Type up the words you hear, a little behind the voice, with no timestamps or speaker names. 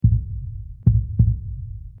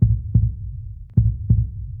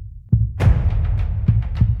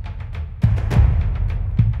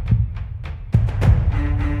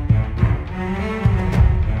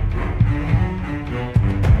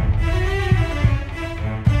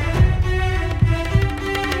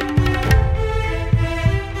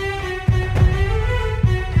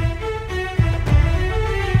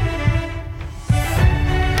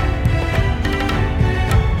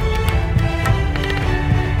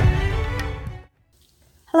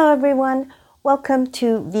Hello, everyone. Welcome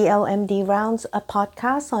to VLMD Rounds, a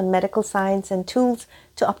podcast on medical science and tools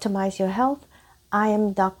to optimize your health. I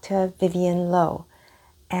am Dr. Vivian Lowe,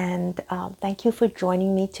 and thank you for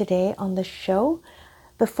joining me today on the show.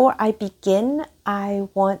 Before I begin, I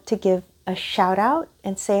want to give a shout out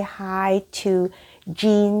and say hi to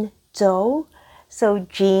Jean Zhou. So,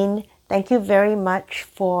 Jean, thank you very much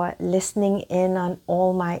for listening in on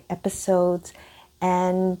all my episodes.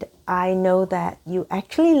 And I know that you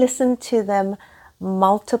actually listen to them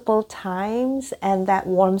multiple times, and that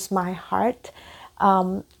warms my heart.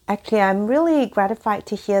 Actually, I'm really gratified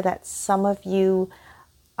to hear that some of you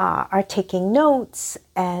are taking notes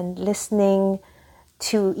and listening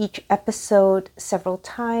to each episode several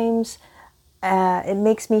times. It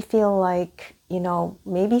makes me feel like,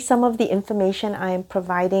 maybe some of the information I am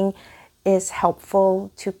providing is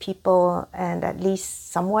helpful to people and at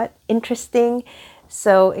least somewhat interesting.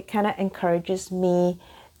 So it kind of encourages me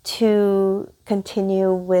to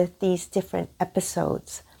continue with these different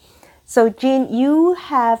episodes. So Jean, you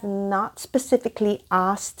have not specifically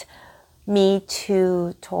asked me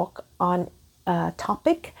to talk on a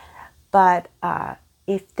topic, but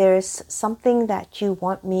if there's something that you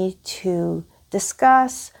want me to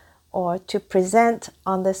discuss or to present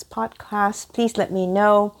on this podcast, please let me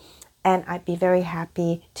know, and I'd be very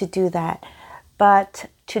happy to do that. But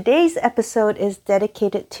today's episode is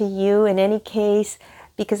dedicated to you in any case,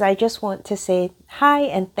 because I just want to say hi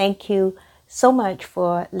and thank you so much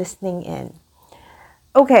for listening in.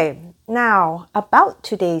 Okay, now about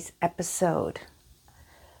today's episode.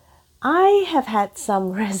 I have had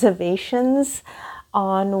some reservations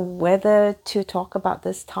on whether to talk about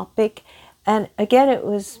this topic. And again, it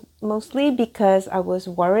was mostly because I was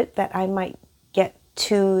worried that I might get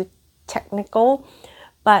too technical.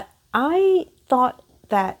 But I thought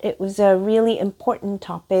that it was a really important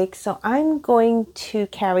topic, so I'm going to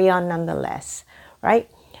carry on nonetheless, right?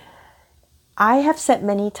 I have said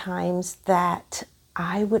many times that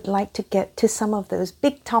I would like to get to some of those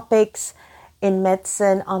big topics in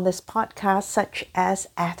medicine on this podcast, such as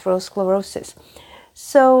atherosclerosis.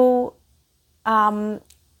 So,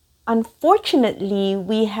 unfortunately,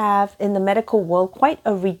 we have in the medical world quite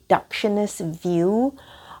a reductionist view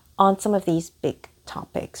on some of these big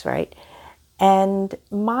topics, right? And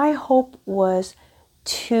my hope was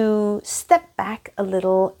to step back a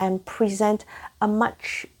little and present a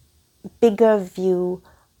much bigger view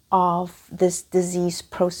of this disease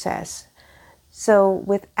process. So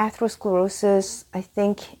with atherosclerosis, I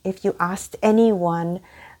think if you asked anyone,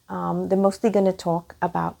 they're mostly going to talk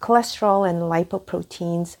about cholesterol and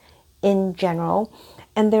lipoproteins in general.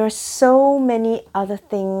 And there are so many other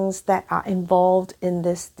things that are involved in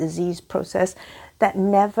this disease process that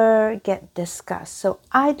never get discussed. So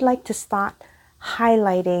I'd like to start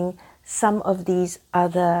highlighting some of these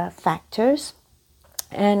other factors.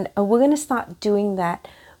 And we're going to start doing that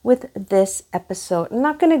with this episode. I'm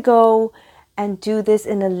not going to go and do this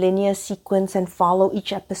in a linear sequence and follow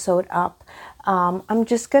each episode up. I'm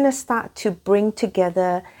just going to start to bring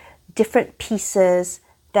together different pieces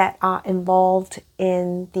that are involved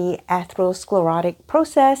in the atherosclerotic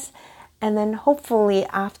process. And then hopefully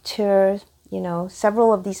after,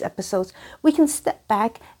 several of these episodes, we can step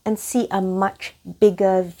back and see a much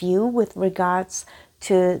bigger view with regards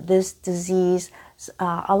to this disease,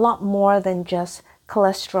 a lot more than just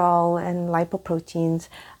cholesterol and lipoproteins.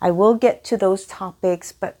 I will get to those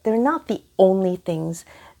topics, but they're not the only things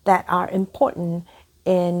that are important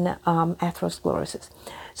in atherosclerosis.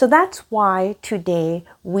 So that's why today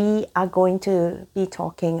we are going to be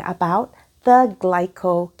talking about the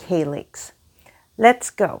glycocalyx. Let's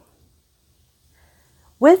go.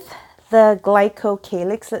 With the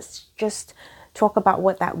glycocalyx, let's just talk about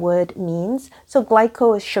what that word means. So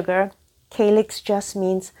glyco is sugar, calyx just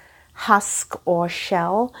means husk or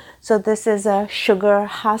shell. So this is a sugar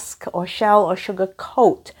husk or shell or sugar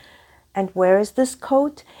coat. And where is this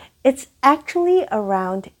coat? It's actually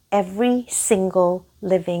around every single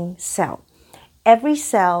living cell. Every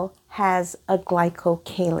cell has a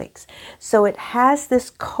glycocalyx. So it has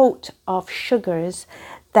this coat of sugars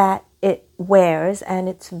that it wears, and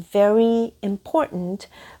it's very important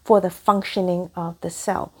for the functioning of the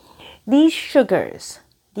cell. These sugars,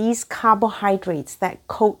 these carbohydrates that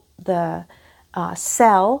coat the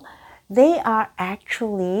cell, they are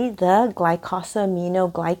actually the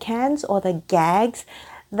glycosaminoglycans or the GAGs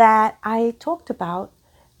that I talked about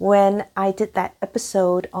when I did that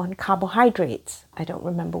episode on carbohydrates. I don't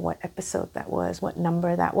remember what episode that was, what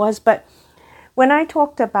number that was, but when I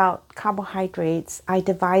talked about carbohydrates, I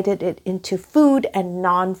divided it into food and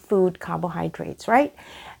non-food carbohydrates, right?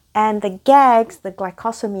 And the GAGs, the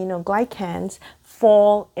glycosaminoglycans,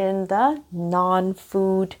 fall in the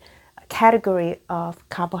non-food category of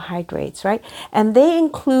carbohydrates, right? And they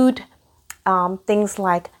include things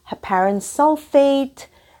like heparan sulfate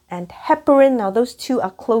and heparin. Now, those two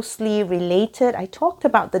are closely related. I talked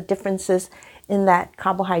about the differences in that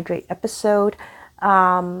carbohydrate episode,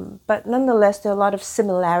 but nonetheless, there are a lot of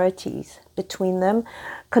similarities between them.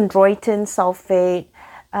 Chondroitin sulfate,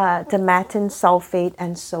 dermatin sulfate,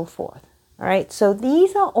 and so forth. All right, so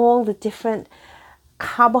these are all the different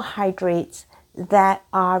carbohydrates that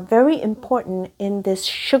are very important in this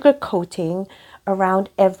sugar coating around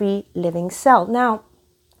every living cell. Now,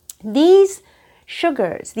 these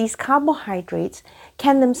sugars, these carbohydrates,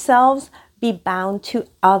 can themselves be bound to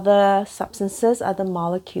other substances, other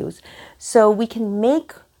molecules. So we can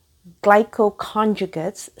make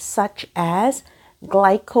glycoconjugates such as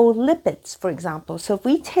glycolipids, for example. So if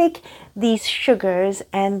we take these sugars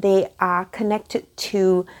and they are connected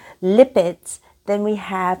to lipids, then we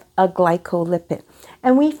have a glycolipid.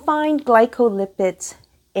 And we find glycolipids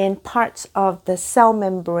in parts of the cell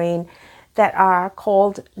membrane that are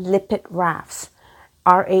called lipid rafts,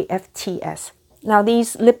 RAFTS. Now,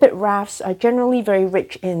 these lipid rafts are generally very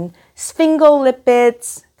rich in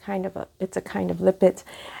sphingolipids, it's a kind of lipid,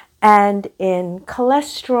 and in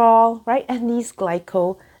cholesterol, right? And these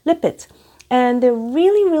glycolipids. And they're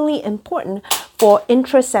really, really important for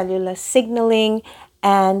intracellular signaling,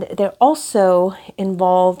 and they're also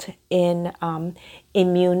involved in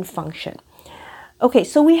immune function. Okay,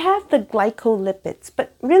 so we have the glycolipids,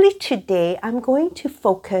 but really today I'm going to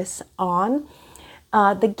focus on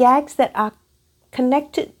the GAGs that are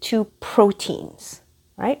connected to proteins,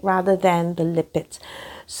 right, rather than the lipids.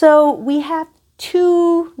 So we have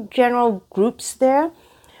two general groups there.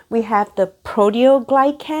 We have the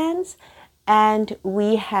proteoglycans and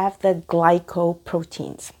we have the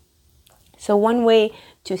glycoproteins. So one way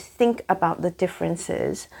to think about the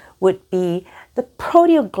differences would be the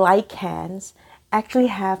proteoglycans actually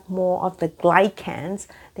have more of the glycans.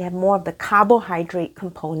 They have more of the carbohydrate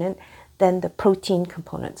component than the protein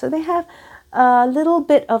component. So they have a little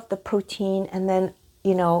bit of the protein and then,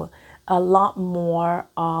 a lot more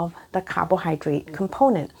of the carbohydrate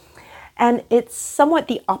component. And it's somewhat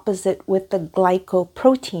the opposite with the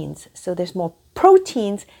glycoproteins. So there's more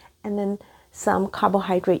proteins and then some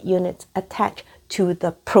carbohydrate units attached to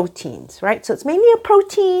the proteins, right? So it's mainly a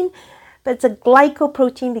protein, but it's a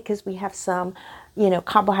glycoprotein because we have some,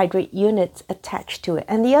 carbohydrate units attached to it.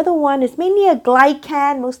 And the other one is mainly a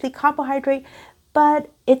glycan, mostly carbohydrate, but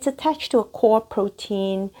it's attached to a core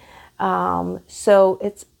protein. So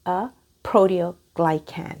it's a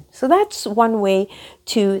proteoglycan. So that's one way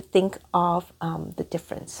to think of the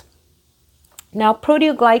difference. Now,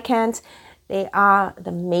 proteoglycans, they are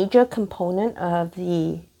the major component of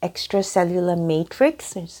the extracellular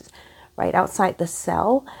matrix, right outside the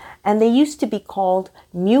cell, and they used to be called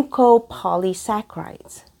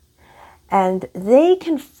mucopolysaccharides. And they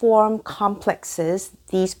can form complexes,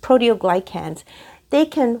 these proteoglycans, they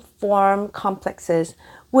can form complexes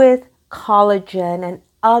with collagen and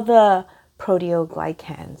other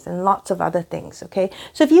proteoglycans and lots of other things, okay?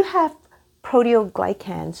 So if you have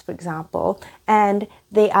proteoglycans, for example, and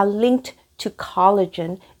they are linked to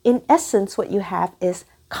collagen, in essence, what you have is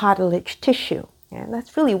cartilage tissue. And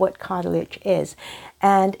that's really what cartilage is.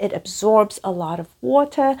 And it absorbs a lot of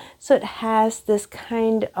water, so it has this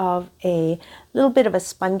kind of a little bit of a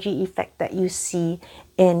spongy effect that you see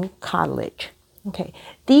in cartilage. Okay,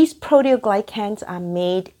 these proteoglycans are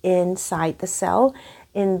made inside the cell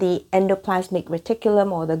in the endoplasmic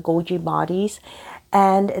reticulum or the Golgi bodies,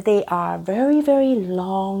 and they are very, very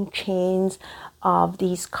long chains of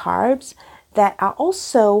these carbs that are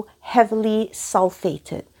also heavily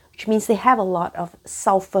sulfated, which means they have a lot of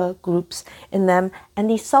sulfur groups in them. And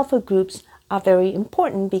these sulfur groups are very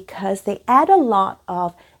important because they add a lot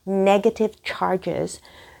of negative charges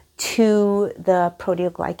to the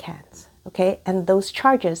proteoglycans, okay? And those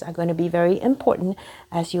charges are going to be very important,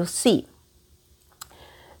 as you'll see.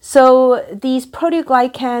 So these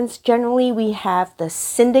proteoglycans, generally we have the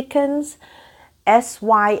syndecans,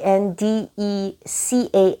 syndecans,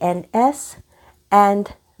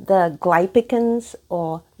 and the glypicans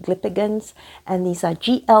or glypigans, and these are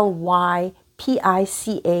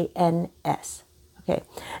glypicans. Okay,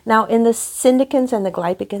 now in the syndecans and the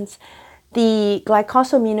glypicans, the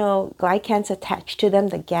glycosaminoglycans attached to them,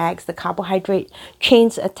 the GAGs, the carbohydrate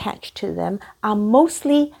chains attached to them, are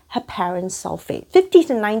mostly heparan sulfate. 50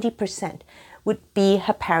 to 90% would be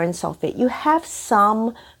heparan sulfate. You have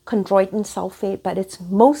some chondroitin sulfate, but it's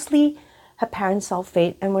mostly heparan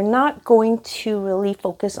sulfate, and we're not going to really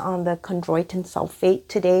focus on the chondroitin sulfate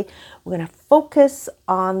today. We're going to focus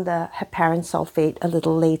on the heparan sulfate a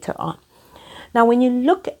little later on. Now, when you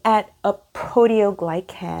look at a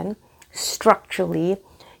proteoglycan structurally,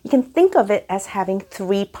 you can think of it as having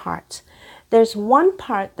three parts. There's one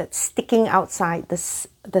part that's sticking outside the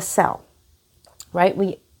cell,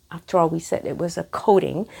 right? After all, we said it was a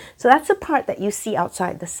coating. So that's the part that you see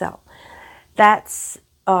outside the cell. That's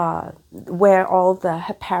where all the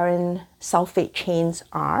heparan sulfate chains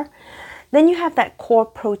are. Then you have that core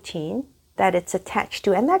protein that it's attached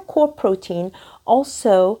to, and that core protein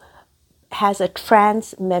also has a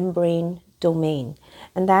transmembrane domain,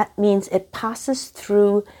 and that means it passes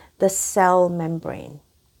through the cell membrane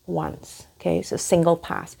once. Okay, so single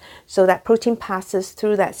pass. So that protein passes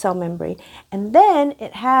through that cell membrane, and then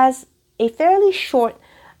it has a fairly short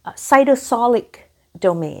cytosolic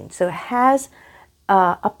domain. So it has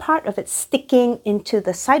a part of it sticking into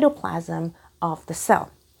the cytoplasm of the cell.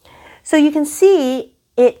 So you can see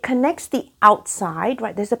it connects the outside,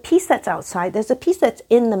 right? There's a piece that's outside, there's a piece that's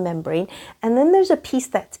in the membrane, and then there's a piece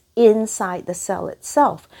that's inside the cell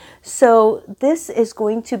itself. So this is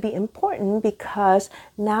going to be important because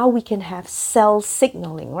now we can have cell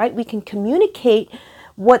signaling, right? We can communicate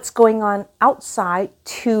what's going on outside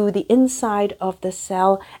to the inside of the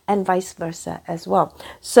cell and vice versa as well.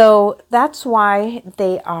 So that's why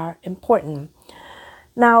they are important.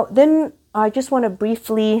 Now, then I just want to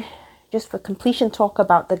briefly, just for completion, talk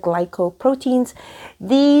about the glycoproteins.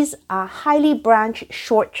 These are highly branched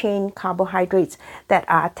short chain carbohydrates that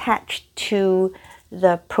are attached to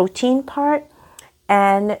the protein part,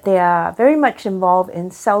 and they are very much involved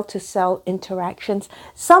in cell-to-cell interactions.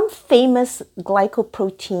 Some famous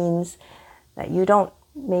glycoproteins that you don't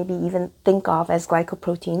maybe even think of as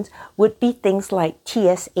glycoproteins would be things like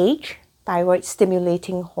TSH, thyroid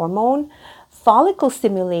stimulating hormone, follicle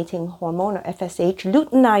stimulating hormone, or FSH,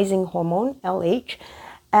 luteinizing hormone, LH,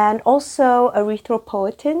 and also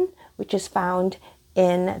erythropoietin, which is found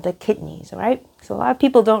in the kidneys, right? So a lot of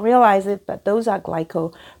people don't realize it, but those are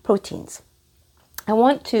glycoproteins. I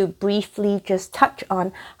want to briefly just touch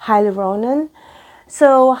on hyaluronan.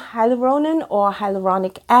 So hyaluronan, or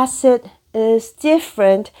hyaluronic acid, is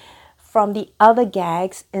different from the other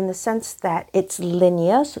GAGs in the sense that it's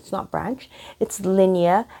linear, so it's not branched, it's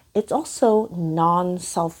linear, it's also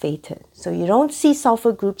non-sulfated. So you don't see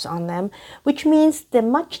sulfur groups on them, which means they're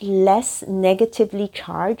much less negatively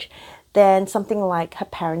charged than something like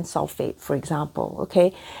heparan sulfate, for example,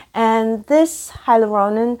 okay? And this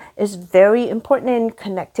hyaluronan is very important in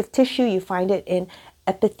connective tissue. You find it in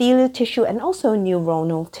epithelial tissue and also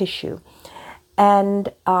neuronal tissue.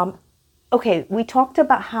 And okay, we talked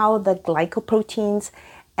about how the glycoproteins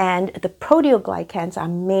and the proteoglycans are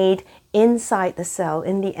made inside the cell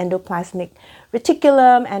in the endoplasmic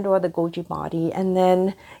reticulum and or the Golgi body, and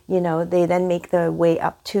then, they then make their way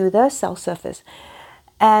up to the cell surface.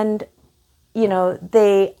 And,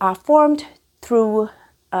 they are formed through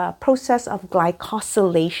a process of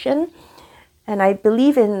glycosylation. And I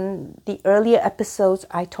believe in the earlier episodes,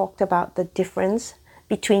 I talked about the difference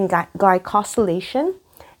between glycosylation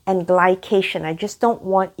and glycation. I just don't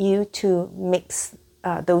want you to mix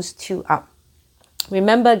those two up.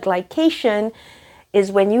 Remember, glycation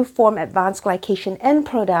is when you form advanced glycation end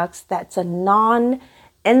products. That's a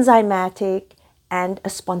non-enzymatic and a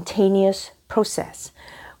spontaneous process.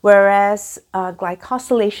 Whereas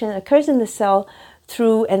glycosylation occurs in the cell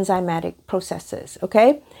through enzymatic processes,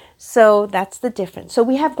 okay? So that's the difference. So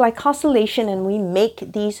we have glycosylation and we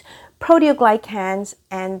make these proteoglycans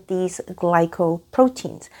and these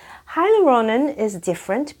glycoproteins. Hyaluronan is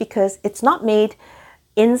different because it's not made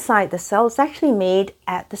inside the cell. It's actually made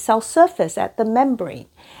at the cell surface, at the membrane.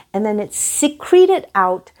 And then it's secreted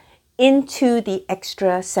out into the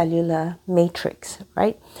extracellular matrix,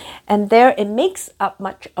 right? And there it makes up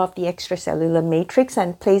much of the extracellular matrix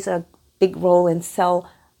and plays a big role in cell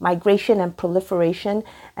migration and proliferation,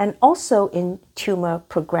 and also in tumor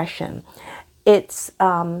progression. It's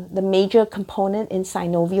the major component in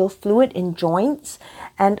synovial fluid in joints,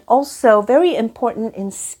 and also very important in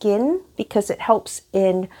skin because it helps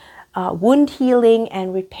in wound healing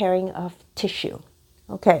and repairing of tissue.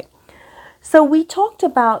 Okay, so we talked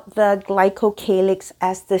about the glycocalyx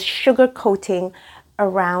as the sugar coating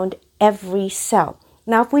around every cell.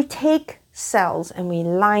 Now, if we take cells and we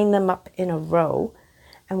line them up in a row,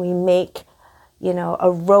 and we make, a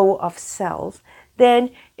row of cells,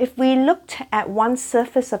 then if we looked at one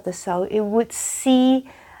surface of the cell, it would see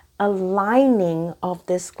a lining of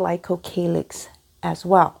this glycocalyx as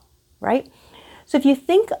well, right? So if you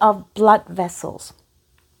think of blood vessels,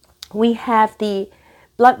 we have the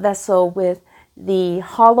blood vessel with the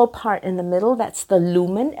hollow part in the middle. That's the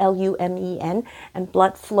lumen, Lumen, and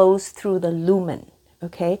blood flows through the lumen.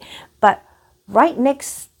 Okay, but right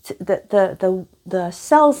next to the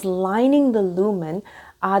cells lining the lumen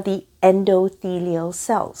are the endothelial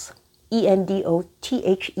cells.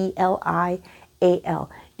 Endothelial.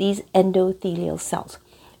 These endothelial cells.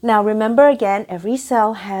 Now remember again, every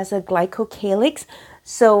cell has a glycocalyx,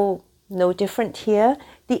 so no different here.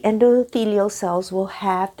 The endothelial cells will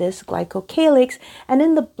have this glycocalyx, and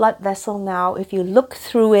in the blood vessel now, if you look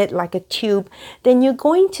through it like a tube, then you're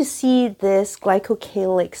going to see this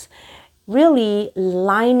glycocalyx really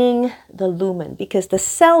lining the lumen, because the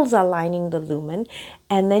cells are lining the lumen,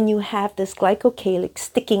 and then you have this glycocalyx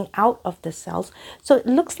sticking out of the cells. So it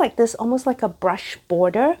looks like this, almost like a brush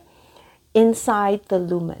border inside the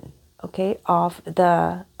lumen, okay, of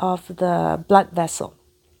the blood vessel.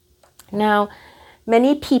 Now,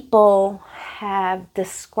 many people have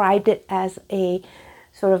described it as a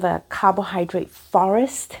sort of a carbohydrate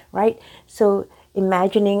forest, right? So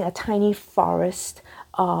imagining a tiny forest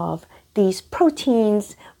of these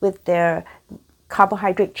proteins with their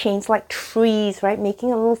carbohydrate chains like trees, right?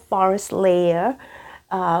 Making a little forest layer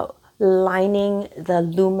lining the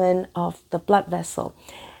lumen of the blood vessel.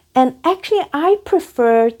 And actually, I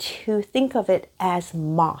prefer to think of it as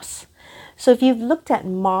moss. So if you've looked at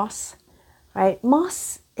moss, right,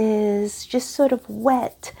 moss is just sort of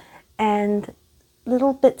wet and a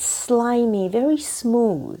little bit slimy, very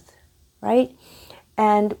smooth, right?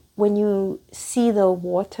 And when you see the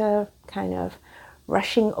water kind of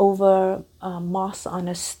rushing over moss on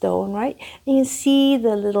a stone, right, you can see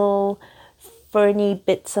the little ferny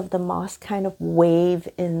bits of the moss kind of wave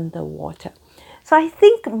in the water. So I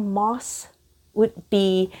think moss would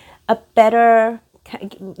be a better,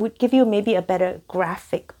 would give you maybe a better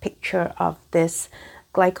graphic picture of this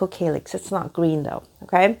glycocalyx. It's not green though,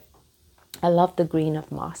 okay? I love the green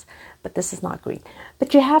of moss, but this is not green.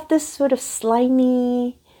 But you have this sort of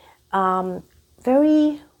slimy,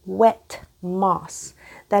 very wet moss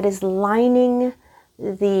that is lining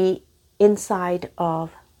the inside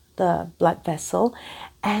of the blood vessel,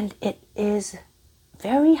 and it is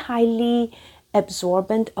very highly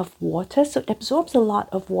absorbent of water, so it absorbs a lot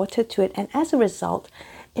of water to it, and as a result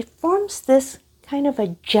it forms this kind of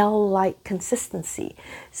a gel-like consistency.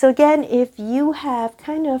 So again, if you have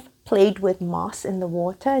kind of played with moss in the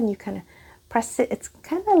water and you kind of press it, it's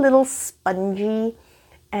kind of a little spongy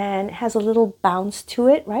and has a little bounce to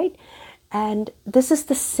it, right? And this is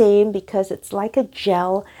the same because it's like a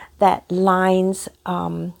gel that lines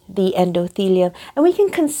the endothelium. And we can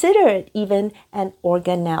consider it even an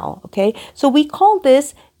organelle, okay? So we call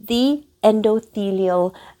this the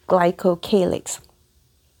endothelial glycocalyx.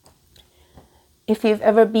 If you've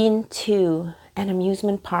ever been to an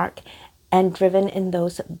amusement park and driven in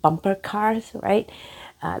those bumper cars, right?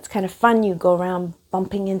 It's kind of fun. You go around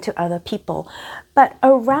bumping into other people. But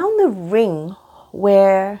around the ring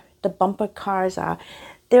where the bumper cars are,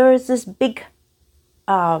 there is this big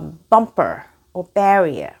bumper or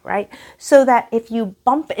barrier, right? So that if you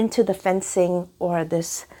bump into the fencing or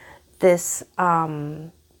this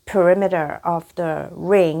perimeter of the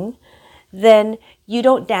ring, then you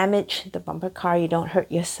don't damage the bumper car, you don't hurt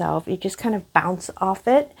yourself, you just kind of bounce off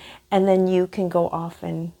it, and then you can go off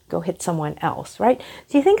and go hit someone else, right?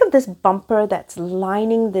 So you think of this bumper that's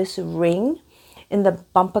lining this ring in the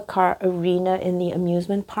bumper car arena in the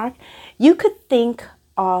amusement park. You could think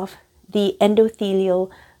of the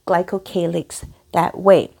endothelial glycocalyx that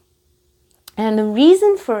way. And the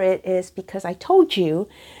reason for it is because I told you,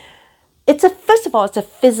 first of all, it's a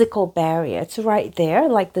physical barrier. It's right there,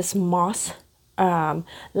 like this moss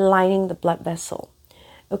lining the blood vessel.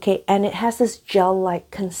 Okay, and it has this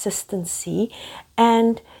gel-like consistency,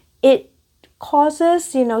 and it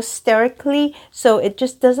causes, sterically, so it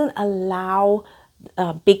just doesn't allow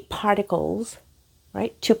big particles,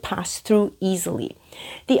 right, to pass through easily.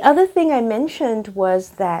 The other thing I mentioned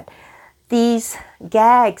was that these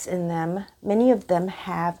gags in them, many of them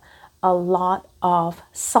have a lot of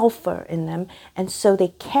sulfur in them, and so they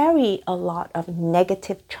carry a lot of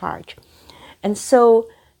negative charge. And so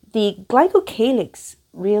the glycocalyx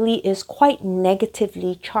really is quite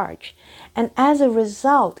negatively charged. And as a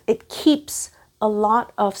result, it keeps a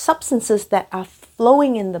lot of substances that are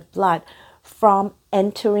flowing in the blood from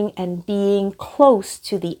entering and being close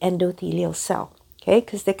to the endothelial cell. Okay,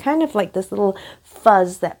 because they're kind of like this little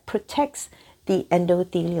fuzz that protects the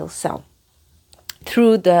endothelial cell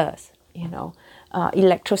through the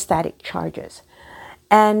electrostatic charges.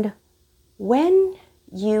 And when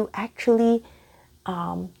you actually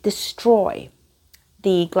destroy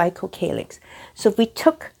the glycocalyx, so if we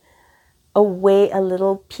took away a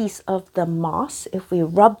little piece of the moss, if we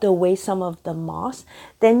rubbed away some of the moss,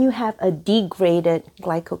 then you have a degraded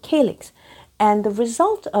glycocalyx. And the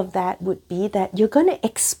result of that would be that you're going to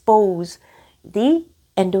expose the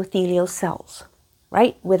endothelial cells,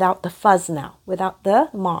 right? Without the fuzz now, without the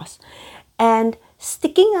moss. And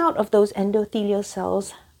sticking out of those endothelial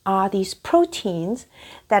cells are these proteins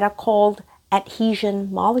that are called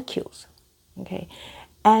adhesion molecules, okay?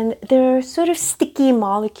 And they're sort of sticky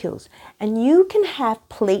molecules. And you can have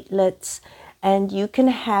platelets and you can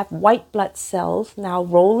have white blood cells now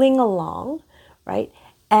rolling along, right?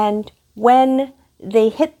 And when they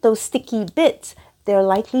hit those sticky bits, they're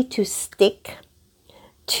likely to stick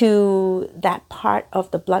to that part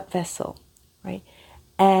of the blood vessel, right?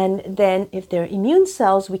 And then if they're immune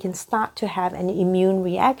cells, we can start to have an immune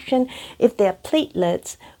reaction. If they're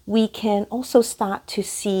platelets, we can also start to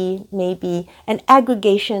see maybe an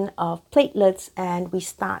aggregation of platelets and we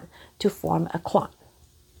start to form a clot.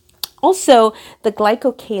 Also, the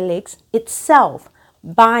glycocalyx itself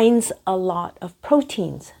binds a lot of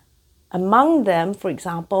proteins. Among them, for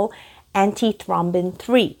example, antithrombin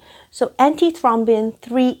 3. So antithrombin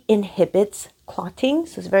 3 inhibits clotting,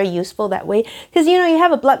 so it's very useful that way. Because you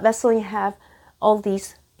have a blood vessel and you have all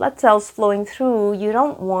these blood cells flowing through. You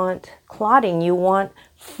don't want clotting, you want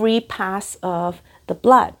free pass of the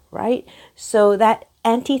blood, right? So that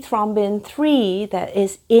antithrombin 3 that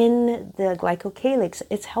is in the glycocalyx,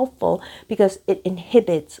 it's helpful because it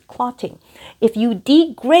inhibits clotting. If you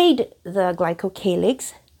degrade the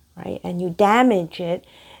glycocalyx, right, and you damage it,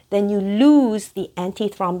 then you lose the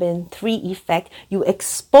antithrombin 3 effect. You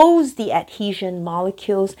expose the adhesion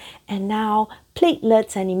molecules, and now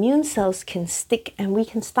platelets and immune cells can stick, and we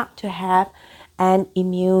can start to have an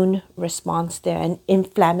immune response there, an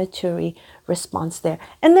inflammatory response there.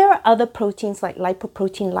 And there are other proteins like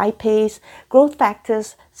lipoprotein lipase, growth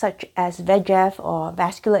factors such as VEGF or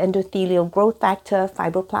vascular endothelial growth factor,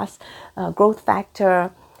 fibroblast growth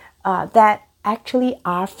factor, that actually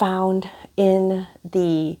are found in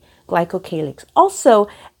the glycocalyx. Also,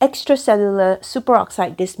 extracellular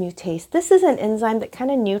superoxide dismutase. This is an enzyme that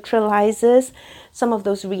kind of neutralizes some of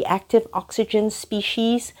those reactive oxygen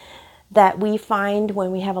species that we find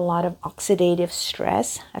when we have a lot of oxidative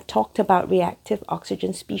stress. I've talked about reactive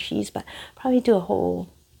oxygen species, but probably do a whole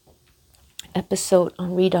episode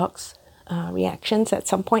on redox reactions at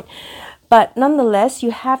some point. But nonetheless,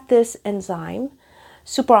 you have this enzyme,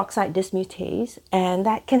 superoxide dismutase, and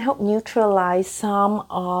that can help neutralize some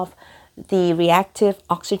of the reactive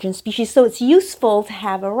oxygen species. So it's useful to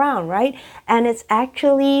have around, right? And it's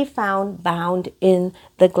actually found bound in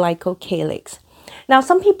the glycocalyx. Now,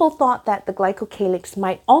 some people thought that the glycocalyx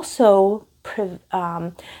might also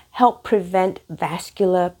help prevent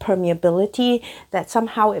vascular permeability, that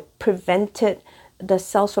somehow it prevented the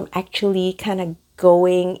cells from actually kind of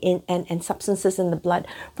going in and substances in the blood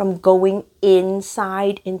from going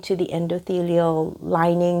inside into the endothelial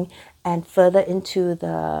lining and further into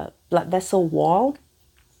the blood vessel wall.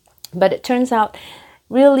 But it turns out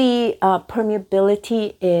really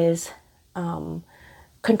permeability is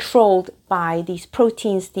controlled by these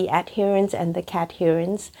proteins, the adherins and the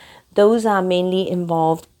cadherins. Those are mainly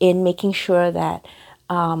involved in making sure that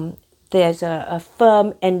there's a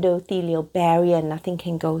firm endothelial barrier and nothing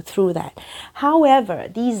can go through that. However,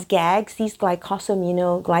 these GAGs, these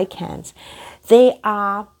glycosaminoglycans, they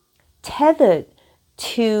are tethered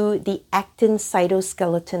to the actin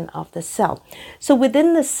cytoskeleton of the cell. So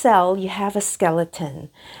within the cell, you have a skeleton,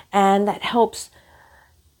 and that helps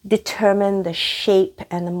determine the shape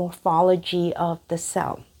and the morphology of the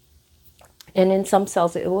cell. And in some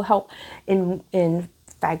cells, it will help in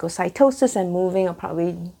phagocytosis and moving. I'll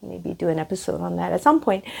probably maybe do an episode on that at some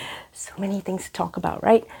point. So many things to talk about,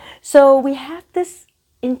 right? So we have this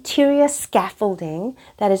interior scaffolding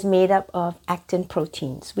that is made up of actin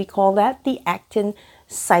proteins. We call that the actin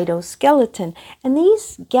cytoskeleton. And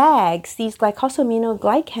these GAGs, these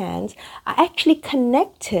glycosaminoglycans, are actually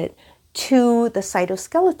connected to the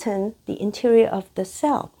cytoskeleton, the interior of the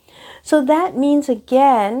cell. So that means,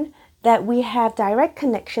 again, that we have direct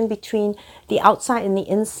connection between the outside and the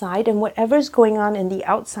inside, and whatever's going on in the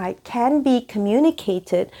outside can be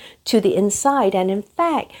communicated to the inside. And in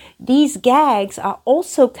fact, these GAGs are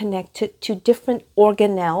also connected to different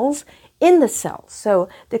organelles in the cell. So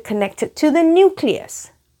they're connected to the nucleus,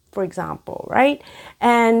 for example, right?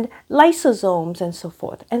 And lysosomes and so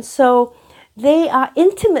forth. And so they are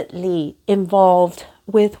intimately involved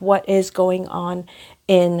with what is going on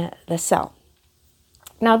in the cell.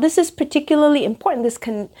 Now, this is particularly important. This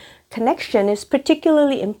connection is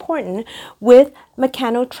particularly important with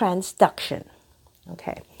mechanotransduction.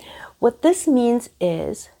 Okay, what this means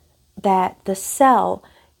is that the cell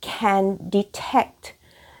can detect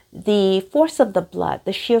the force of the blood,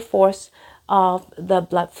 the shear force of the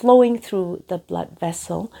blood flowing through the blood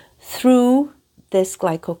vessel through this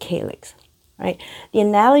glycocalyx, right? The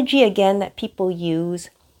analogy again that people use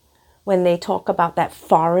when they talk about that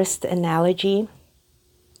forest analogy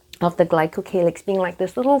of the glycocalyx being like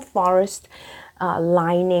this little forest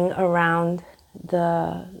lining around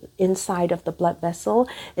the inside of the blood vessel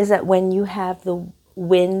is that when you have the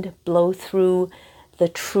wind blow through the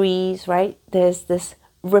trees, right, there's this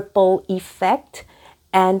ripple effect,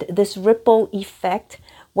 and this ripple effect,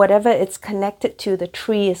 whatever it's connected to, the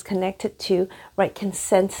tree is connected to, right, can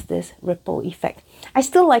sense this ripple effect. I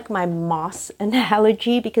still like my moss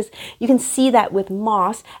analogy because you can see that with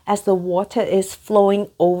moss as the water is flowing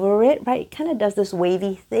over it, right, it kind of does this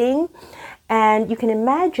wavy thing. And you can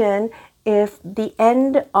imagine if the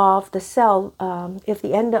end of the cell, if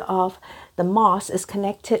the end of the moss is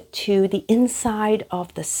connected to the inside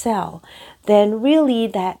of the cell, then really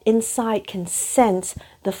that inside can sense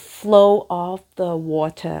the flow of the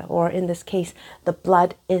water, or in this case, the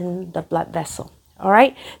blood in the blood vessel. All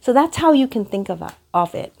right, so that's how you can think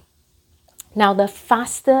of it. Now, the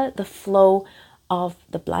faster the flow of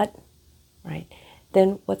the blood, right,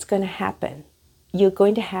 then what's going to happen? You're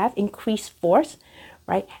going to have increased force,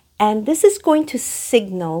 right? And this is going to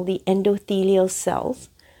signal the endothelial cells,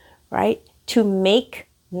 right, to make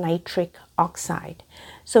nitric oxide.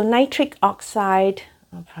 So nitric oxide,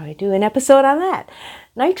 I'll probably do an episode on that.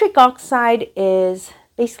 Nitric oxide is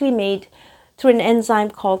basically made through an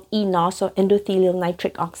enzyme called eNOS, or endothelial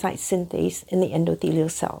nitric oxide synthase, in the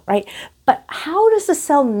endothelial cell, right? But how does the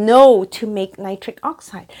cell know to make nitric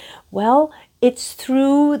oxide? Well, it's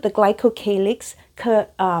through the glycocalyx,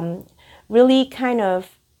 really kind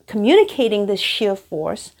of communicating the shear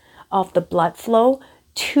force of the blood flow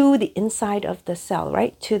to the inside of the cell,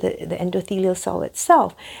 right, to the endothelial cell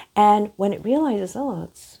itself. And when it realizes, oh,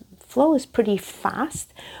 its flow is pretty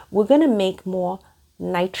fast, we're going to make more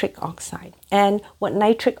nitric oxide. And what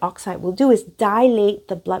nitric oxide will do is dilate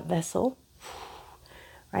the blood vessel,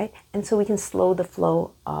 right? And so we can slow the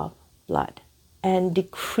flow of blood and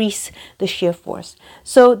decrease the shear force.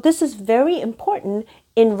 So this is very important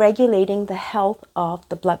in regulating the health of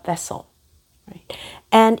the blood vessel. Right?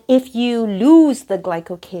 And if you lose the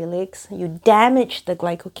glycocalyx, you damage the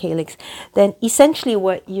glycocalyx, then essentially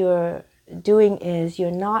what you're doing is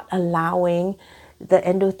you're not allowing the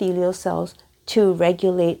endothelial cells to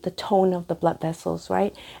regulate the tone of the blood vessels,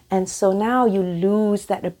 right? And so now you lose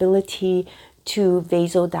that ability to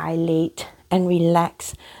vasodilate and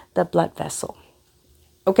relax the blood vessel.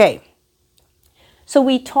 Okay, so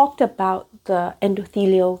we talked about the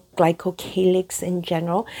endothelial glycocalyx in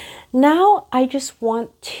general. Now I just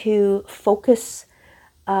want to focus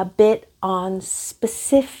a bit on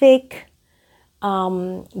specific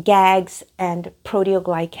GAGs and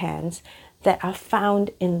proteoglycans that are found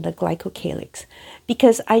in the glycocalyx,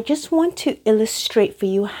 because I just want to illustrate for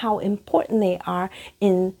you how important they are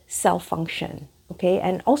in cell function, okay,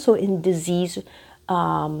 and also in disease,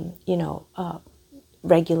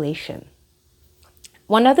 regulation.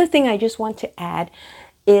 One other thing I just want to add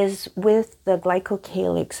is with the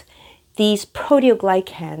glycocalyx, these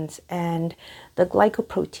proteoglycans and the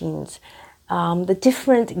glycoproteins, the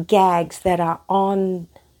different GAGs that are on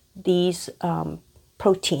these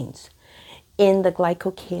proteins in the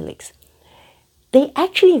glycocalyx, they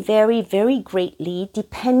actually vary very greatly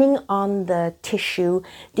depending on the tissue,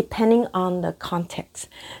 depending on the context.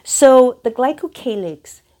 So the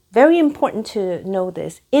glycocalyx, very important to know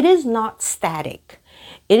this, it is not static.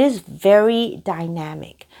 It is very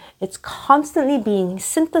dynamic. It's constantly being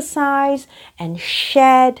synthesized and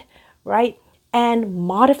shed, right, and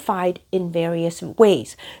modified in various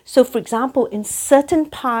ways. So for example, in certain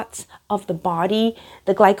parts of the body,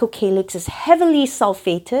 the glycocalyx is heavily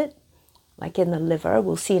sulfated, like in the liver,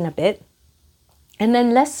 we'll see in a bit, and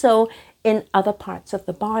then less so in other parts of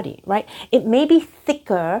the body, right? It may be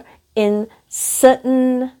thicker in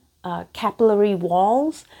certain capillary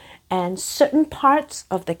walls and certain parts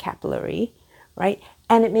of the capillary, right?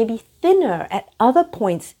 And it may be thinner at other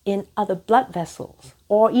points in other blood vessels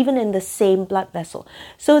or even in the same blood vessel.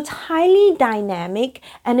 So it's highly dynamic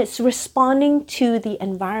and it's responding to the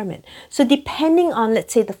environment. So depending on,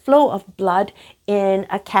 let's say, the flow of blood in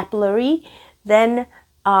a capillary, then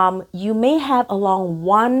you may have along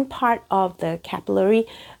one part of the capillary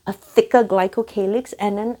a thicker glycocalyx,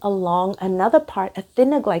 and then along another part a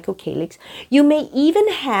thinner glycocalyx. You may even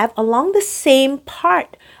have along the same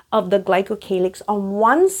part of the glycocalyx on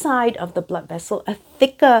one side of the blood vessel a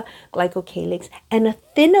thicker glycocalyx and a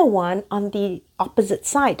thinner one on the opposite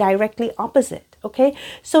side, directly opposite. okay?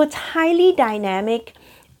 So it's highly dynamic,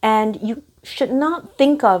 and you should not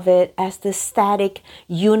think of it as the static,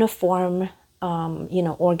 uniform,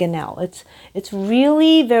 organelle. It's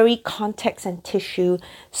really very context and tissue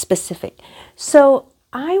specific. So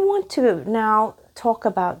I want to now talk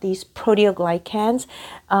about these proteoglycans,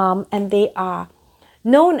 and they are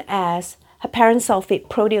known as heparan sulfate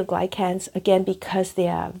proteoglycans, again, because they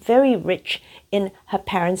are very rich in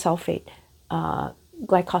heparan sulfate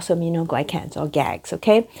glycosaminoglycans, or GAGs,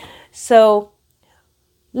 okay? So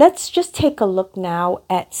let's just take a look now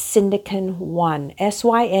at Syndecan 1,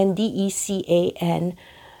 Syndecan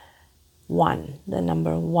 1, the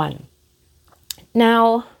number 1.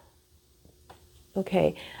 Now,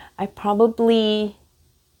 okay, I probably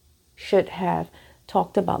should have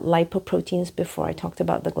talked about lipoproteins before I talked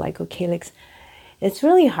about the glycocalyx. It's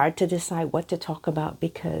really hard to decide what to talk about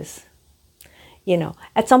because,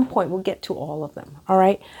 at some point we'll get to all of them, all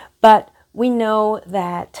right? But we know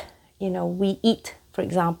that, we eat, for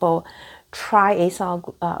example,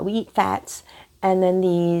 we eat fats, and then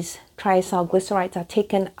these triacylglycerides are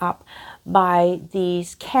taken up by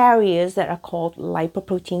these carriers that are called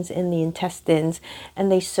lipoproteins in the intestines,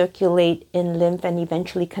 and they circulate in lymph and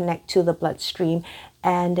eventually connect to the bloodstream,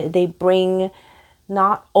 and they bring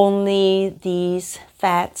not only these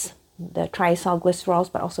fats, the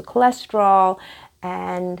triacylglycerols, but also cholesterol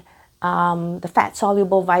and the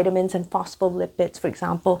fat-soluble vitamins and phospholipids, for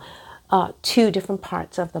example, to different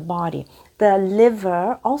parts of the body. The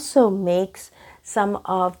liver also makes some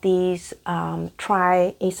of these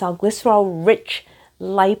triacylglycerol-rich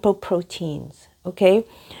lipoproteins, okay?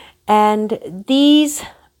 And these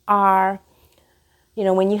are,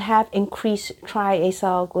 when you have increased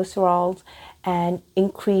triacylglycerols and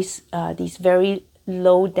increase these very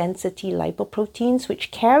low-density lipoproteins, which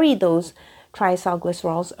carry those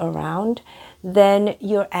triacylglycerols around, then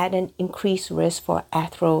you're at an increased risk for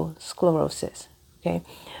atherosclerosis, okay?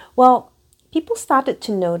 Well, people started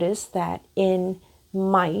to notice that in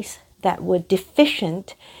mice that were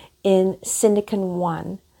deficient in Syndecan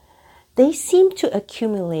 1, they seemed to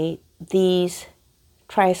accumulate these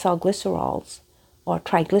triacylglycerols or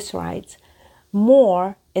triglycerides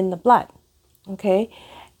more in the blood, okay?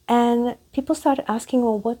 And people started asking,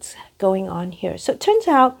 well, what's going on here? So it turns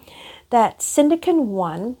out that Syndecan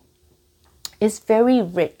 1 is very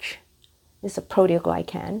rich. It's a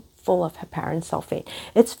proteoglycan full of heparan sulfate.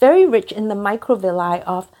 It's very rich in the microvilli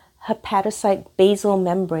of hepatocyte basal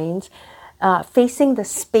membranes facing the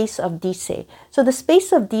space of Dece. So the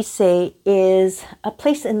space of Dece is a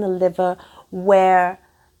place in the liver where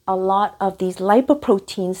a lot of these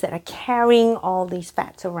lipoproteins that are carrying all these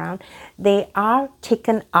fats around, they are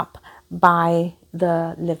taken up by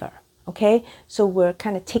the liver, okay? So we're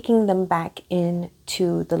kind of taking them back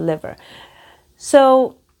into the liver.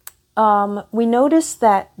 So we notice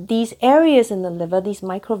that these areas in the liver, these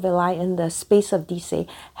microvilli in the space of Dece,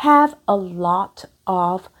 have a lot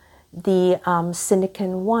of the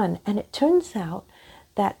Syndecan 1. And it turns out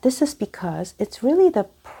that this is because it's really the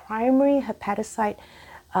primary hepatocyte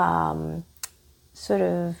sort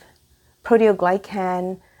of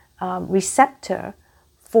proteoglycan receptor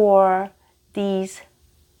for these,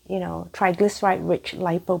 triglyceride-rich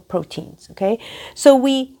lipoproteins, okay? So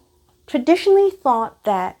we traditionally thought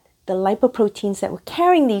that the lipoproteins that were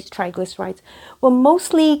carrying these triglycerides were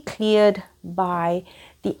mostly cleared by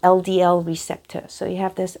the LDL receptor. So you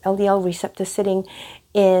have this LDL receptor sitting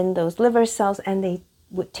in those liver cells, and they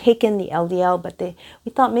would take in the LDL, but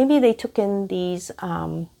we thought maybe they took in these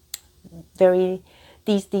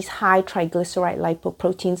these high triglyceride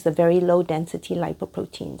lipoproteins, the very low density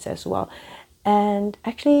lipoproteins as well. And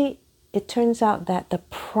actually, it turns out that the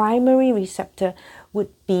primary receptor would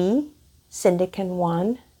be Syndecan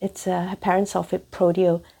 1. It's a heparan sulfate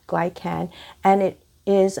proteoglycan, and it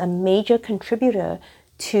is a major contributor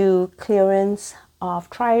to clearance of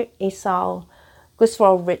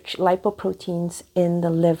triacylglycerol-rich lipoproteins in the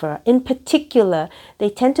liver. In particular, they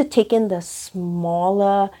tend to take in the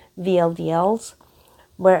smaller VLDLs,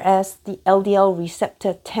 whereas the LDL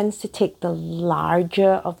receptor tends to take the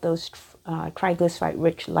larger of those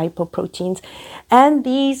triglyceride-rich lipoproteins. And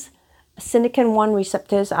these Syndecan 1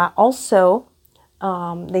 receptors are also,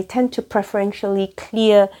 they tend to preferentially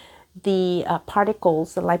clear the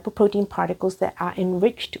particles, the lipoprotein particles that are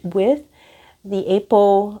enriched with the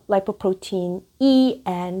apolipoprotein E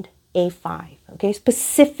and A5, okay,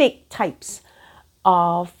 specific types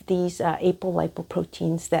of these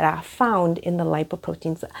apolipoproteins that are found in the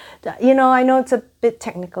lipoproteins. I know it's a bit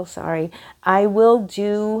technical, sorry. I will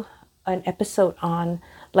do an episode on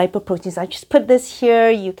lipoproteins. I just put this here.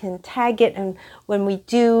 You can tag it, and when we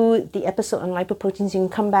do the episode on lipoproteins, you can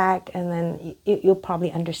come back and then you'll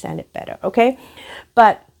probably understand it better, okay?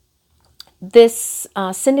 But this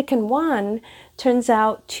syndicin 1 turns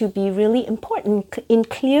out to be really important in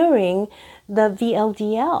clearing the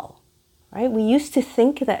VLDL. Right? We used to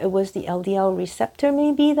think that it was the LDL receptor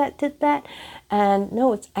maybe that did that. And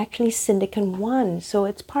no, it's actually syndicin 1. So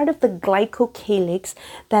it's part of the glycocalyx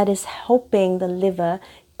that is helping the liver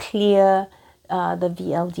clear the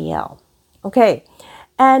VLDL. Okay,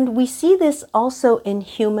 and we see this also in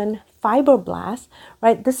human fibroblasts,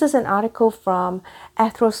 right? This is an article from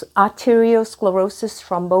Arteriosclerosis,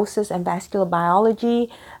 Thrombosis, and Vascular Biology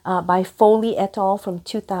by Foley et al. From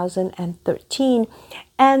 2013.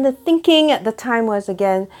 And the thinking at the time was,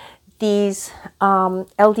 again, these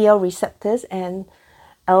LDL receptors and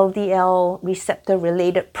LDL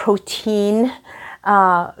receptor-related protein,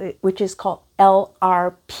 which is called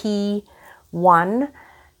LRP1,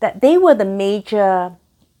 that they were the major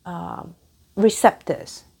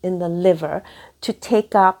receptors in the liver to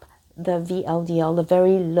take up the VLDL, the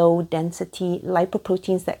very low density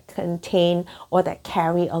lipoproteins that contain or that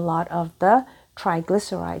carry a lot of the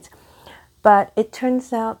triglycerides. But it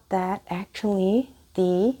turns out that actually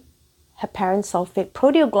the heparan sulfate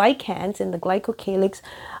proteoglycans in the glycocalyx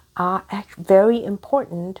are very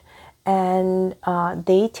important, and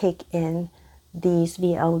they take in these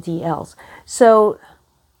VLDLs. So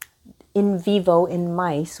in vivo, in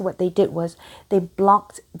mice, what they did was they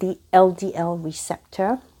blocked the LDL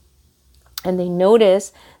receptor, and they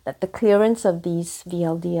noticed that the clearance of these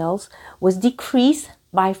VLDLs was decreased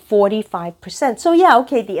by 45%. So yeah,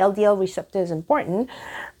 okay, the LDL receptor is important,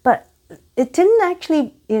 but it didn't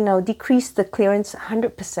actually, decrease the clearance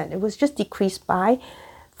 100%. It was just decreased by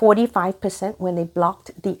 45% when they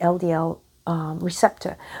blocked the LDL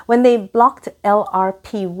receptor. When they blocked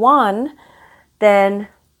LRP1, then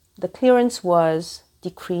the clearance was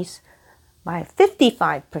decreased by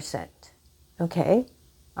 55%. Okay,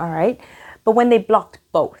 all right. But when they blocked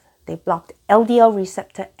both, they blocked LDL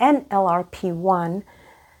receptor and LRP1,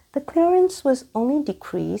 the clearance was only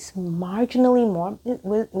decreased marginally more. It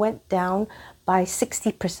went down by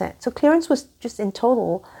 60%. So clearance was just in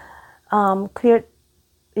total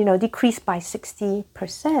decreased by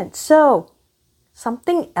 60%. So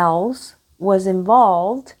something else was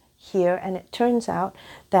involved here, and it turns out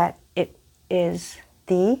that it is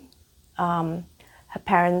the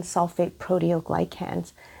heparan sulfate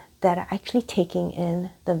proteoglycans that are actually taking in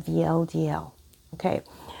the VLDL. Okay.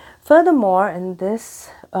 Furthermore, in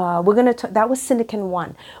this, that was syndicin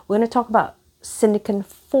 1. We're going to talk about syndicin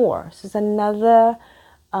 4. This is another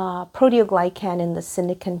proteoglycan in the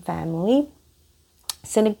syndicin family.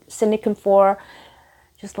 Syndicin 4,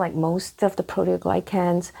 just like most of the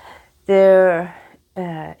proteoglycans, they're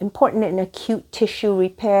important in acute tissue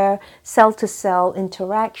repair, cell-to-cell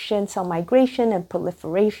interaction, cell migration and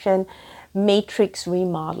proliferation, matrix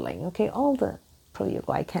remodeling. Okay, all the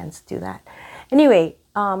proteoglycans do that. Anyway,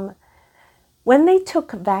 when they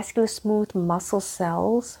took vascular smooth muscle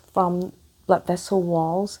cells from blood vessel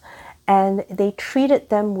walls and they treated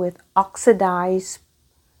them with oxidized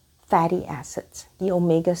fatty acids, the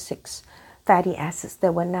omega-6 fatty acids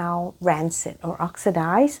that were now rancid or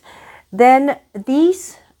oxidized, then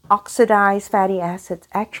these oxidized fatty acids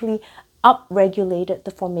actually upregulated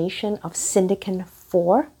the formation of syndicin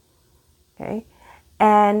 4. Okay,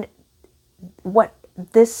 and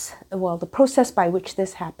the process by which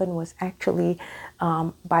this happened was actually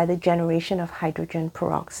by the generation of hydrogen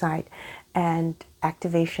peroxide and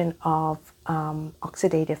activation of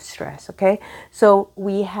oxidative stress. Okay, so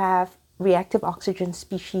we have reactive oxygen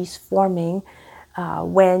species forming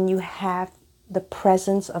when you have the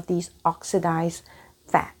presence of these oxidized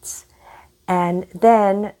fats. And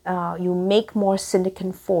then you make more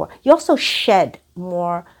syndicin 4. You also shed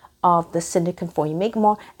more of the syndicin 4. You make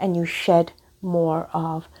more and you shed more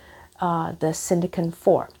of the syndicin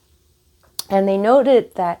 4. And they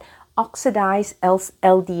noted that oxidized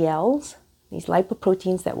LDLs, these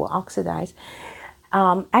lipoproteins that were oxidized,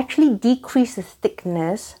 actually decrease the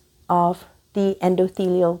thickness of the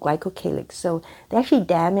endothelial glycocalyx. So they actually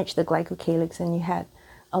damaged the glycocalyx, and you had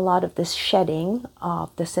a lot of this shedding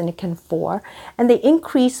of the syndicin 4, and they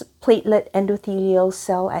increase platelet endothelial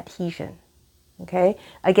cell adhesion. Okay,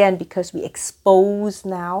 again, because we expose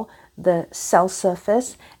now the cell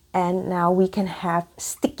surface, and now we can have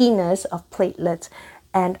stickiness of platelets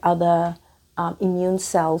and other immune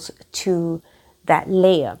cells to that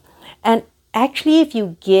layer. And actually, if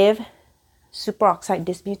you give superoxide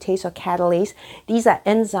dismutase or catalase, these are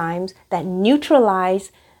enzymes that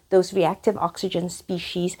neutralize those reactive oxygen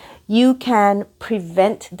species, you can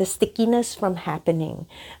prevent the stickiness from happening,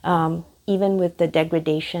 even with the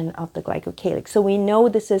degradation of the glycocalyx. So we know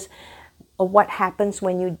this is what happens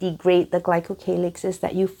when you degrade the glycocalyx, is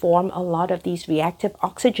that you form a lot of these reactive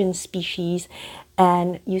oxygen species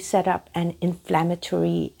and you set up an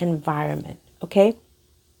inflammatory environment, okay?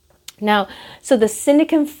 Now, so the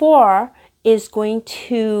syndicin 4 is going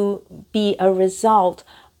to be a result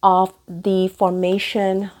of the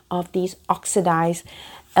formation of these oxidized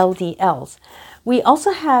LDLs. We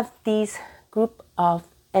also have these group of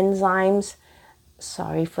enzymes,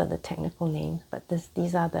 sorry for the technical name, but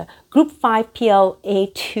these are the group 5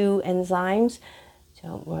 PLA2 enzymes.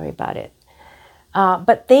 Don't worry about it.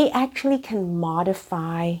 But they actually can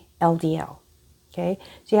modify LDL, okay?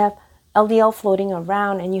 So you have LDL floating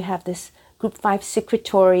around and you have this group 5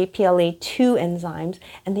 secretory PLA2 enzymes,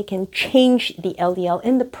 and they can change the LDL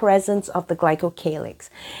in the presence of the glycocalyx.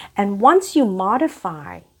 And once you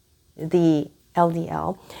modify the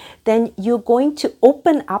LDL, then you're going to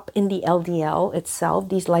open up in the LDL itself,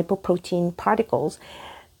 these lipoprotein particles,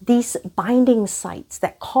 these binding sites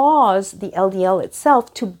that cause the LDL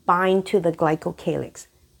itself to bind to the glycocalyx.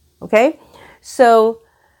 Okay? So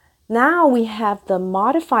now we have the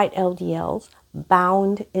modified LDLs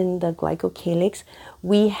bound in the glycocalyx.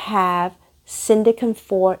 We have syndicin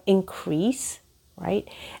 4 increase, right?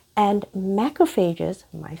 And macrophages,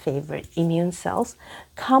 my favorite immune cells,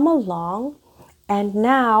 come along, and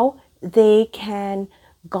now they can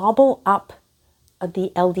gobble up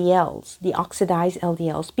the LDLs, the oxidized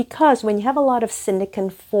LDLs, because when you have a lot of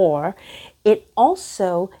syndicin 4, it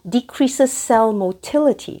also decreases cell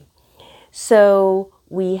motility. So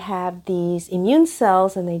we have these immune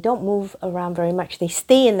cells and they don't move around very much. They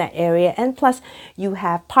stay in that area. And plus you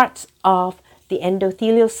have parts of the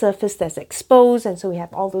endothelial surface that's exposed. And so we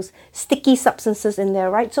have all those sticky substances in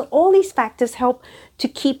there, right? So all these factors help to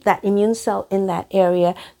keep that immune cell in that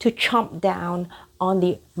area to chomp down on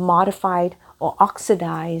the modified or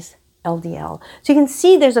oxidized LDL. So you can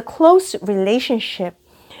see there's a close relationship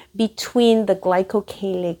between the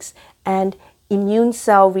glycocalyx and immune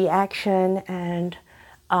cell reaction and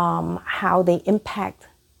how they impact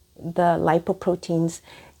the lipoproteins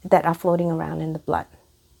that are floating around in the blood.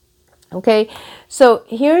 Okay, so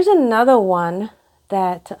here's another one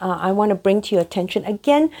that I want to bring to your attention,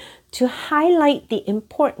 again, to highlight the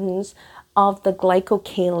importance of the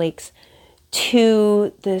glycocalyx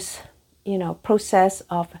to this, process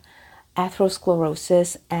of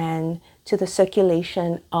atherosclerosis and to the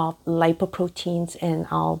circulation of lipoproteins in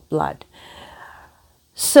our blood.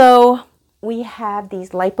 So we have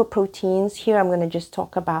these lipoproteins. Here I'm going to just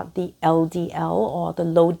talk about the LDL, or the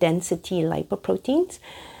low density lipoproteins.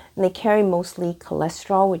 And they carry mostly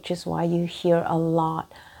cholesterol, which is why you hear a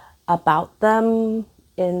lot about them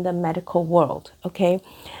in the medical world, okay?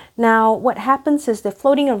 Now, what happens is they're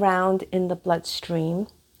floating around in the bloodstream,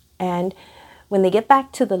 and when they get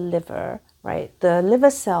back to the liver, right, the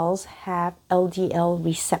liver cells have LDL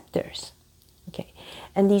receptors, okay?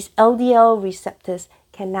 And these LDL receptors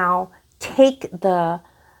can now take the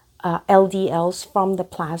LDLs from the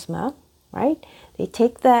plasma, right? They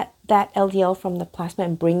take that LDL from the plasma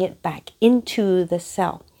and bring it back into the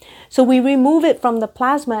cell. So we remove it from the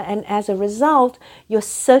plasma, and as a result, your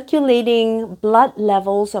circulating blood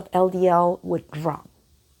levels of LDL would drop,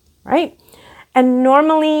 right? And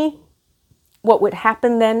normally what would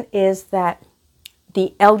happen then is that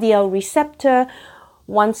the LDL receptor,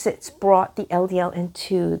 once it's brought the LDL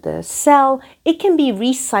into the cell, it can be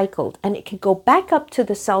recycled and it can go back up to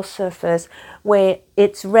the cell surface where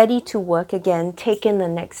it's ready to work again, take in the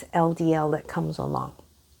next LDL that comes along.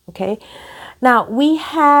 Okay? Now, we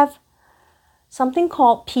have something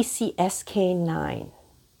called PCSK9,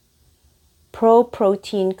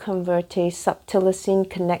 proprotein convertase subtyrosine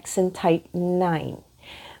connexin type 9,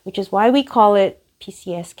 which is why we call it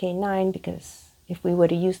PCSK9, because if we were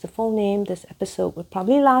to use the full name, this episode would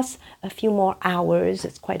probably last a few more hours.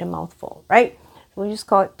 It's quite a mouthful, right? So we'll just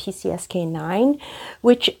call it PCSK9,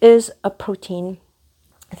 which is a protein.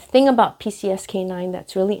 The thing about PCSK9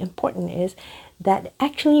 that's really important is that it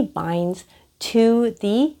actually binds to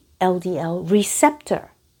the LDL receptor.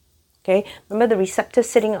 Okay, remember the receptor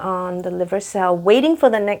sitting on the liver cell, waiting for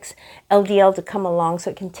the next LDL to come along so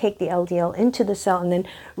it can take the LDL into the cell and then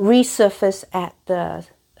resurface at the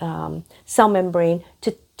cell membrane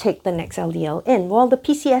to take the next LDL in. Well, the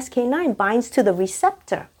PCSK9 binds to the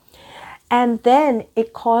receptor, and then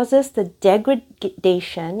it causes the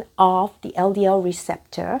degradation of the LDL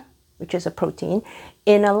receptor, which is a protein,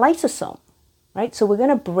 in a lysosome, right? So we're going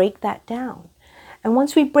to break that down. And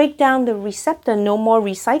once we break down the receptor, no more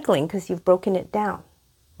recycling because you've broken it down.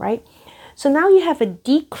 right? So now you have a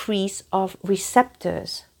decrease of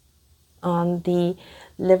receptors on the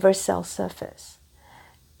liver cell surface.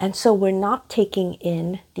 And so we're not taking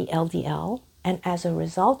in the LDL, and as a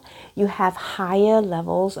result, you have higher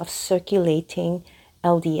levels of circulating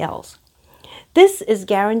LDLs. This is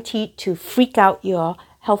guaranteed to freak out your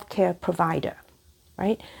healthcare provider,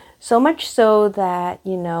 right? So much so that,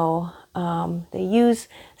 they use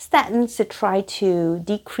statins to try to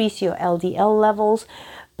decrease your LDL levels,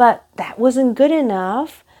 but that wasn't good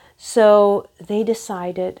enough. So they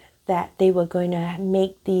decided that they were going to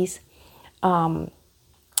make these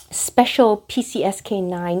special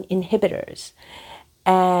PCSK9 inhibitors.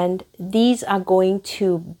 And these are going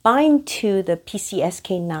to bind to the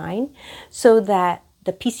PCSK9 so that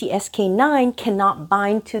the PCSK9 cannot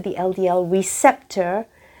bind to the LDL receptor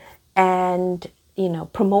and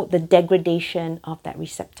promote the degradation of that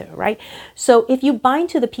receptor, right? So if you bind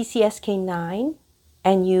to the PCSK9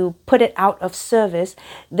 and you put it out of service,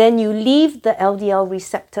 then you leave the LDL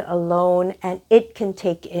receptor alone and it can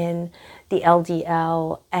take in the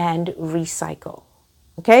LDL and recycle.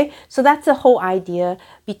 Okay, so that's the whole idea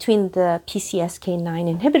between the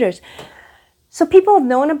PCSK9 inhibitors. So people have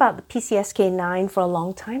known about the PCSK9 for a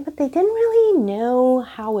long time, but they didn't really know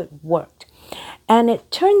how it worked. And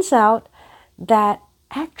it turns out that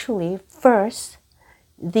actually first,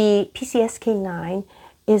 the PCSK9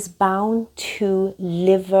 is bound to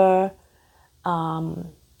liver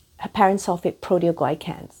heparan sulfate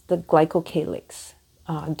proteoglycans, the glycocalyx,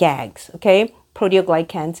 GAGs, okay?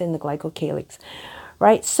 Proteoglycans in the glycocalyx,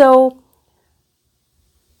 right? So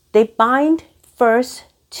they bind first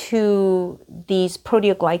to these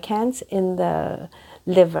proteoglycans in the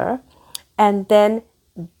liver, and then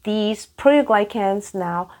these proteoglycans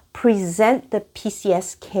now present the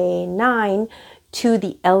PCSK9 to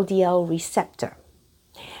the LDL receptor.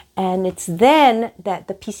 And it's then that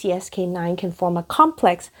the PCSK9 can form a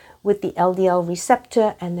complex with the LDL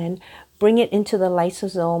receptor and then bring it into the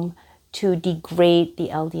lysosome to degrade the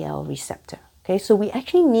LDL receptor. Okay, so we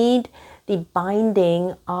actually need the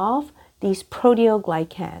binding of these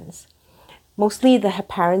proteoglycans, mostly the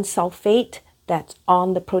heparan sulfate that's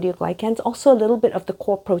on the proteoglycans, also a little bit of the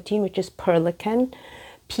core protein, which is perlecan,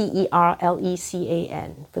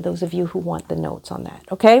 Perlecan, for those of you who want the notes on that,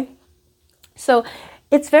 okay? So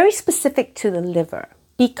it's very specific to the liver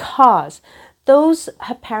because those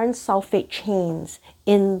heparan sulfate chains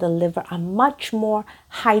in the liver are much more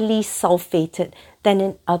highly sulfated than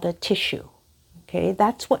in other tissue. Okay,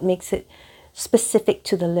 that's what makes it specific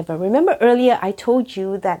to the liver. Remember earlier I told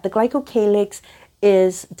you that the glycocalyx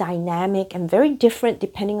is dynamic and very different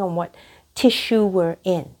depending on what tissue we're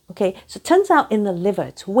in. Okay, so it turns out in the liver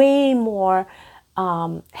it's way more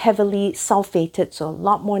heavily sulfated, so a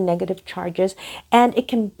lot more negative charges, and it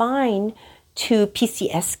can bind to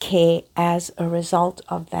PCSK as a result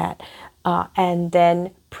of that, and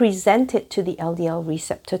then present it to the LDL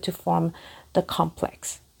receptor to form the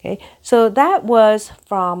complex. Okay, so that was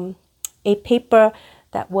from a paper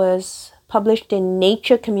that was published in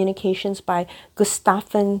Nature Communications by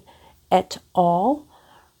Gustafson et al.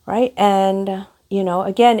 Right, and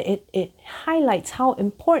again, it highlights how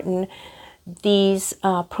important these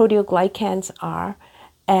proteoglycans are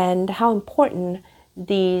and how important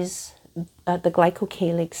these the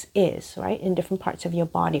glycocalyx is, right, in different parts of your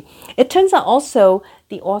body. It turns out also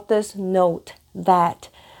the authors note that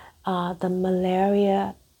the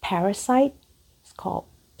malaria parasite is called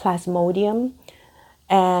Plasmodium,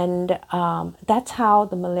 and that's how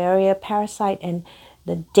the malaria parasite and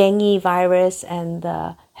the dengue virus and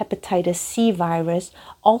the hepatitis C virus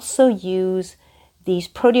also use these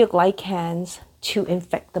proteoglycans to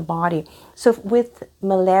infect the body. So with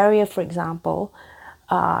malaria, for example,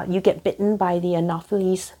 you get bitten by the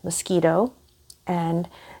Anopheles mosquito, and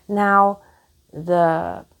now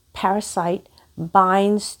the parasite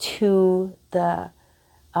binds to the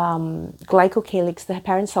glycocalyx, the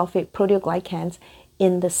heparan sulfate proteoglycans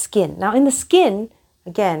in the skin. Now in the skin,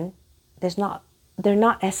 again, they're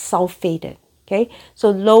not as sulfated. Okay, so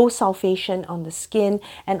low sulfation on the skin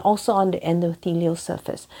and also on the endothelial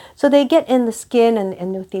surface. So they get in the skin and the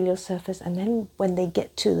endothelial surface, and then when they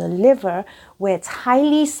get to the liver, where it's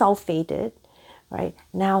highly sulfated, right,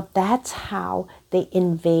 now that's how they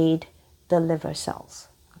invade the liver cells.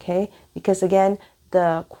 Okay, because again,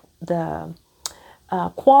 the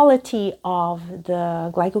quality of the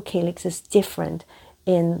glycocalyx is different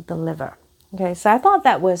in the liver. Okay, so I thought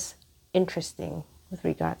that was interesting with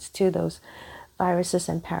regards to those viruses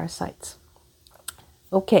and parasites.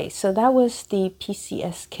 Okay, so that was the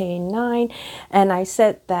PCSK9, and I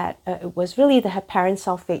said that it was really the heparan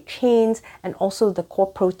sulfate chains and also the core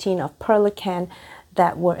protein of perlecan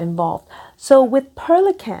that were involved. So with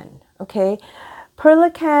perlecan, okay,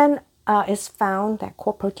 perlecan is found, that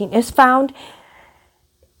core protein is found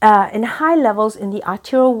in high levels in the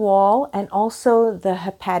arterial wall and also the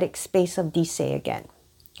hepatic space of Dece again.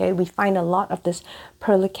 Okay, we find a lot of this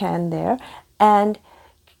perlecan there, and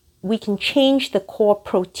we can change the core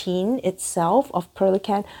protein itself of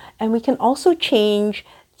perlecan, and we can also change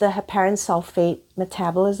the heparan sulfate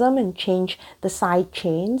metabolism and change the side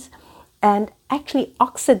chains and actually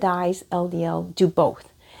oxidize LDL, do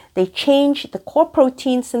both. They change the core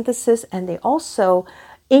protein synthesis and they also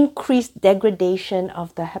increase degradation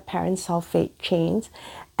of the heparan sulfate chains.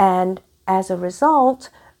 And as a result,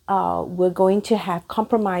 we're going to have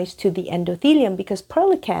compromise to the endothelium because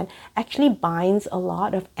perlecan actually binds a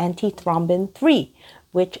lot of antithrombin 3,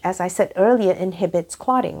 which, as I said earlier, inhibits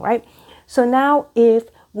clotting, right? So now if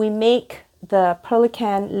we make the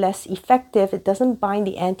perlecan less effective, it doesn't bind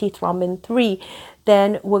the antithrombin 3,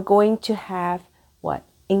 then we're going to have what?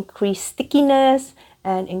 Increased stickiness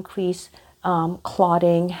and increased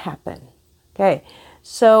clotting happen. Okay,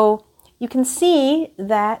 so you can see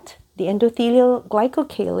that the endothelial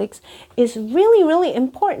glycocalyx is really, really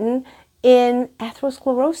important in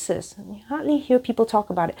atherosclerosis. You hardly hear people talk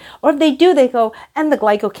about it. Or if they do, they go, and the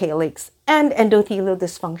glycocalyx and endothelial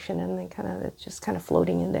dysfunction, and they it's just kind of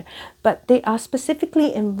floating in there. But they are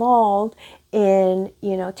specifically involved in,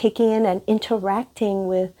 taking in and interacting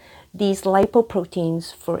with these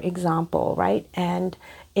lipoproteins, for example, right? And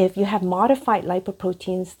if you have modified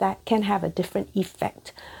lipoproteins, that can have a different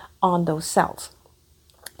effect on those cells.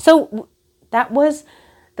 So that was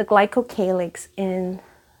the glycocalyx in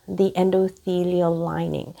the endothelial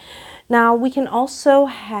lining. Now we can also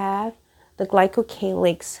have the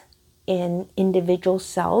glycocalyx in individual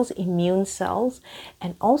cells, immune cells,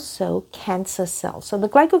 and also cancer cells. So the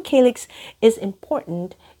glycocalyx is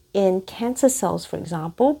important in cancer cells, for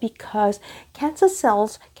example, because cancer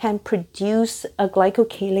cells can produce a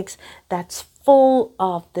glycocalyx that's full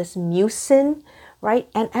of this mucin, right?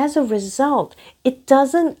 And as a result, it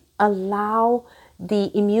doesn't allow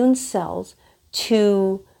the immune cells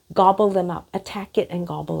to gobble them up, attack it and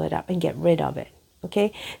gobble it up and get rid of it,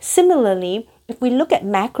 okay? Similarly, if we look at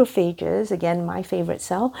macrophages, again, my favorite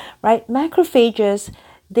cell, right? Macrophages,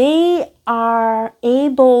 they are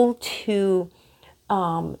able to,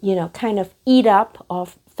 kind of eat up or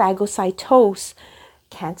phagocytose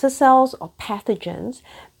cancer cells or pathogens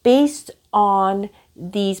based on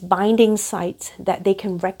these binding sites that they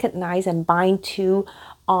can recognize and bind to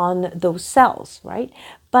on those cells, right?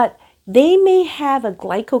 But they may have a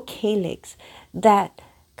glycocalyx that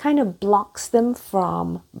kind of blocks them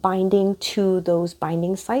from binding to those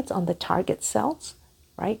binding sites on the target cells,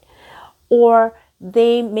 right? Or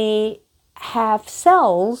they may have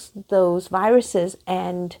cells, those viruses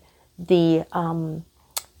and the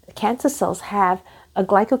cancer cells have a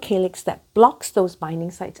glycocalyx that blocks those binding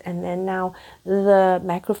sites, and then now the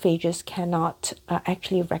macrophages cannot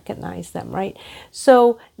actually recognize them, right?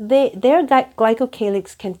 So their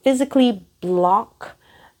glycocalyx can physically block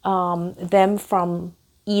them from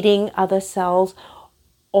eating other cells,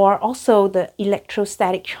 or also the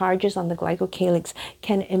electrostatic charges on the glycocalyx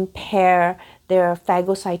can impair their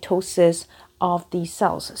phagocytosis of these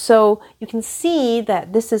cells. So you can see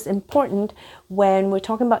that this is important when we're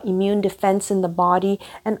talking about immune defense in the body,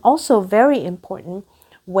 and also very important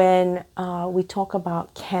when we talk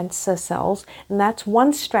about cancer cells. And that's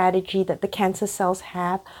one strategy that the cancer cells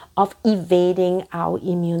have of evading our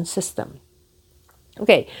immune system.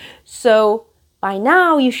 Okay, so by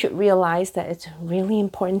now you should realize that it's really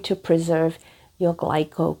important to preserve your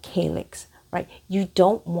glycocalyx, right? You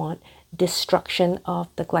don't want destruction of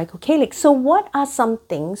the glycocalyx. So what are some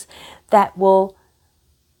things that will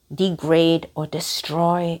degrade or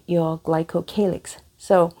destroy your glycocalyx?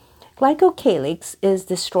 So glycocalyx is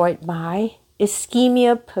destroyed by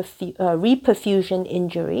ischemia reperfusion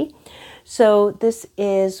injury. So this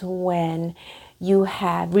is when you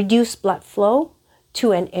have reduced blood flow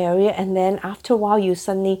to an area, and then after a while you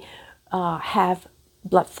suddenly have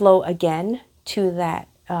blood flow again to that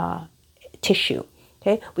tissue.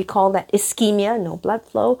 Okay, we call that ischemia, no blood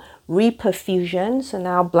flow, reperfusion, so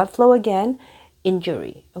now blood flow again,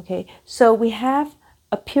 injury. Okay, so we have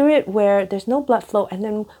a period where there's no blood flow and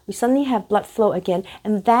then we suddenly have blood flow again,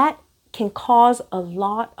 and that can cause a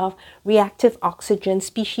lot of reactive oxygen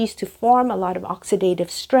species to form, a lot of oxidative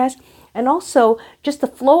stress, and also just the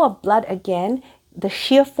flow of blood again, the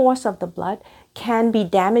shear force of the blood can be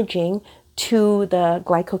damaging to the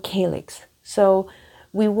glycocalyx. So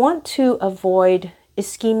we want to avoid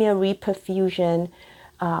ischemia reperfusion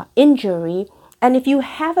injury, And if you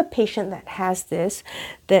have a patient that has this,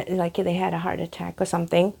 that like they had a heart attack or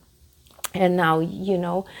something, and now, you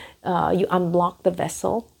unblock the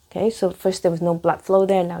vessel. Okay, so first there was no blood flow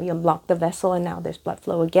there, now you unblock the vessel and now there's blood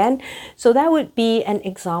flow again. So that would be an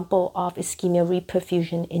example of ischemia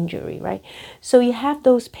reperfusion injury, right? So you have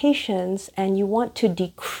those patients and you want to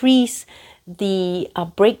decrease the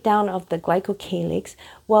breakdown of the glycocalyx.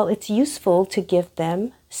 Well, it's useful to give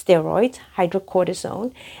them steroids,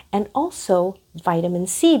 hydrocortisone, and also vitamin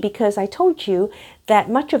C, because I told you that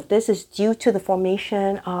much of this is due to the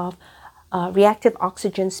formation of reactive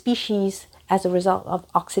oxygen species as a result of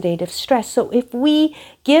oxidative stress. So if we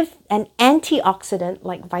give an antioxidant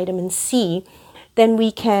like vitamin C, then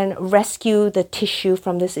we can rescue the tissue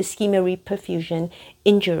from this ischemia reperfusion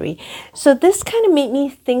injury. So this kind of made me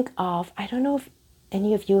think of, I don't know if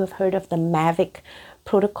any of you have heard of the MAVIC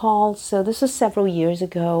protocol. So this was several years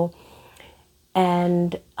ago.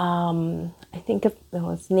 And I think it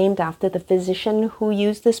was named after the physician who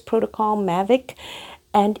used this protocol, MAVIC.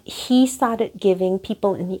 And he started giving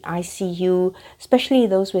people in the ICU, especially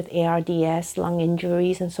those with ARDS, lung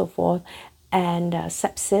injuries and so forth, and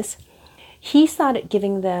sepsis, he started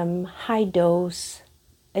giving them high dose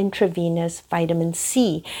intravenous vitamin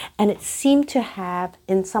C. And it seemed to have,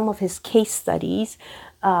 in some of his case studies,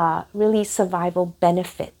 really survival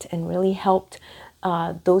benefit and really helped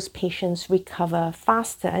those patients recover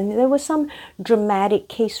faster. And there were some dramatic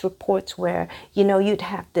case reports where, you'd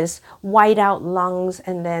have this white out lungs,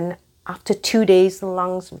 and then after 2 days, the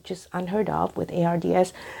lungs, which is unheard of with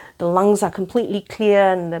ARDS, the lungs are completely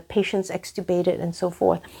clear and the patient's extubated and so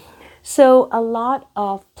forth. So a lot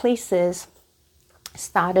of places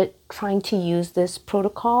started trying to use this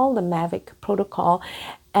protocol, the MAVIC protocol,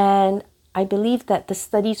 and I believe that the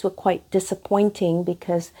studies were quite disappointing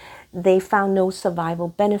because they found no survival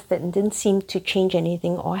benefit and didn't seem to change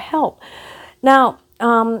anything or help. Now,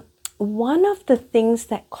 one of the things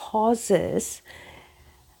that causes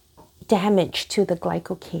damage to the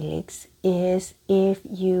glycocalyx is if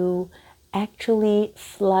you actually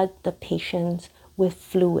flood the patients with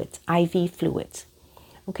fluids, IV fluids.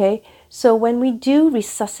 Okay, so when we do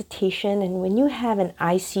resuscitation and when you have an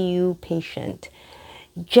ICU patient,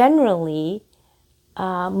 generally,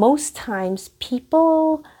 most times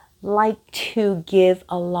people like to give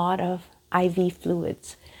a lot of IV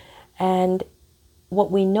fluids. And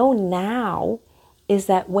what we know now is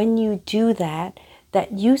that when you do that,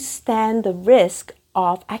 that you stand the risk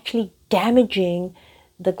of actually damaging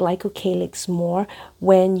the glycocalyx more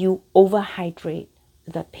when you overhydrate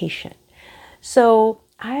the patient. So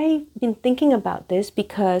I've been thinking about this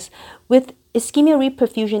because with ischemia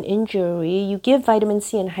reperfusion injury, you give vitamin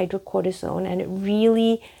C and hydrocortisone, and it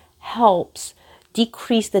really helps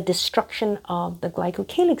decrease the destruction of the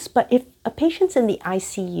glycocalyx. But if a patient's in the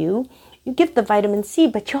ICU, you give the vitamin C,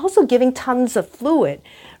 but you're also giving tons of fluid,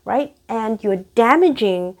 right? And you're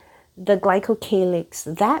damaging the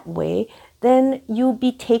glycocalyx that way, then you'll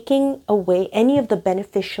be taking away any of the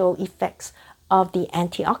beneficial effects of the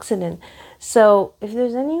antioxidant. So if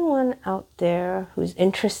there's anyone out there who's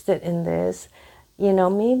interested in this,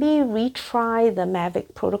 maybe retry the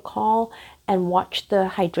MAVIC protocol and watch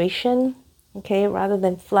the hydration, okay, rather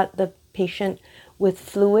than flood the patient with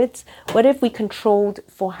fluids. What if we controlled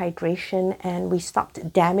for hydration and we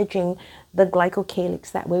stopped damaging the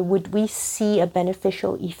glycocalyx that way? Would we see a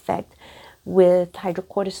beneficial effect with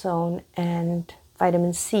hydrocortisone and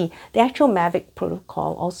vitamin C? The actual MAVIC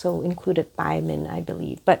protocol also included thiamine, I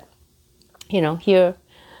believe. But, here,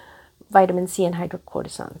 vitamin C and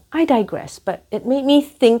hydrocortisone. I digress, but it made me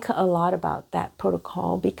think a lot about that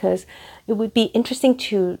protocol because it would be interesting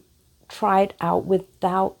to try it out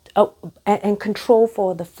without, and control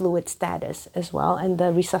for the fluid status as well, and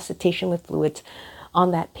the resuscitation with fluids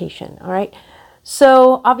on that patient, all right?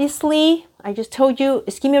 So obviously, I just told you,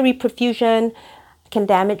 ischemia reperfusion can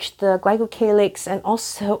damage the glycocalyx, and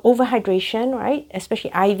also overhydration, right? Especially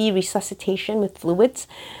IV resuscitation with fluids.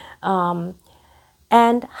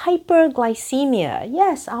 And hyperglycemia,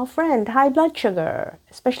 yes, our friend, high blood sugar,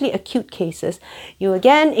 especially acute cases. You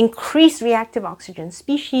again increase reactive oxygen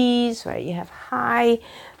species, right? You have high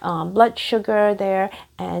blood sugar there,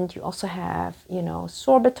 and you also have,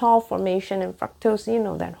 sorbitol formation and fructose,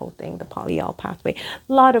 that whole thing, the polyol pathway.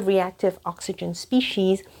 A lot of reactive oxygen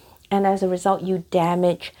species, and as a result, you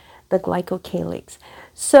damage the glycocalyx.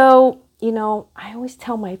 So, I always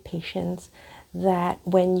tell my patients that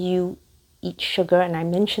when you eat sugar, and I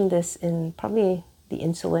mentioned this in probably the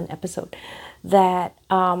insulin episode, that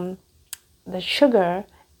the sugar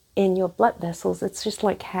in your blood vessels, it's just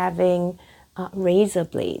like having razor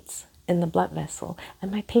blades in the blood vessel.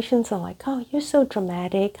 And my patients are like, oh, you're so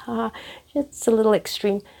dramatic. It's a little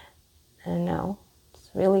extreme. And no,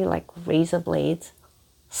 it's really like razor blades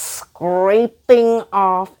scraping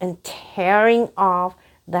off and tearing off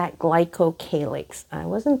that glycocalyx. I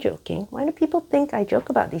wasn't joking. Why do people think I joke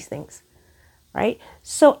about these things? Right?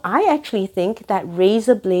 So I actually think that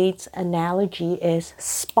razor blades analogy is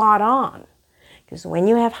spot on. Because when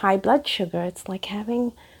you have high blood sugar, it's like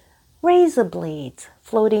having razor blades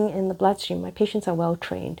floating in the bloodstream. My patients are well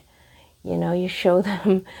trained. You know, you show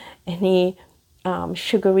them any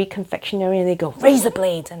sugary confectionery and they go, razor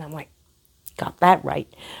blades. And I'm like, got that right.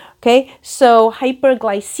 Okay, so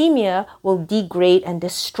hyperglycemia will degrade and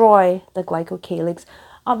destroy the glycocalyx.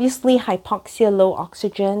 Obviously, hypoxia, low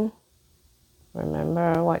oxygen.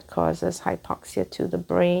 Remember what causes hypoxia to the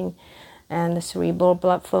brain and the cerebral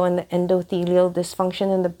blood flow and the endothelial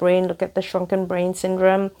dysfunction in the brain. Look at the shrunken brain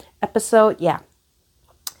syndrome episode. Yeah,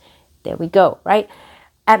 there we go, right?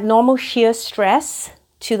 Abnormal shear stress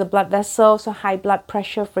to the blood vessel, so high blood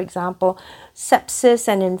pressure, for example, sepsis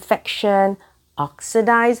and infection,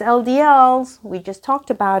 oxidized LDLs, we just talked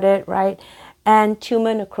about it, right? And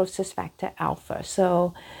tumor necrosis factor alpha.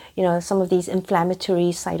 So, you know, some of these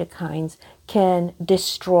inflammatory cytokines can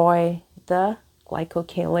destroy the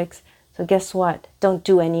glycocalyx. So guess what? Don't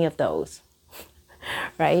do any of those,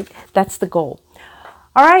 right? That's the goal.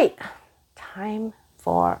 All right, time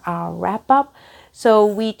for our wrap up. So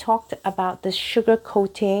we talked about the sugar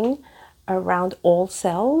coating around all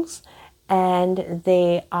cells, and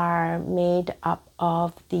they are made up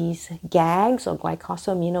of these GAGs or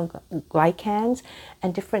glycosaminoglycans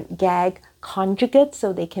and different GAG conjugates.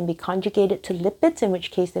 So they can be conjugated to lipids, in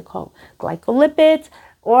which case they're called glycolipids,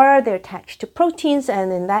 or they're attached to proteins,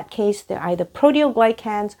 and in that case they're either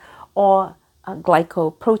proteoglycans or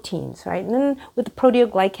glycoproteins, right? And then with the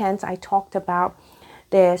proteoglycans, I talked about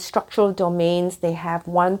their structural domains. They have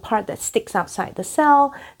one part that sticks outside the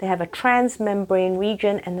cell, they have a transmembrane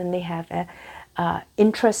region, and then they have a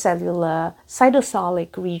intracellular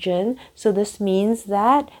cytosolic region. So this means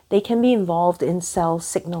that they can be involved in cell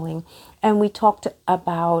signaling. And we talked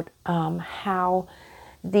about how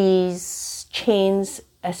these chains,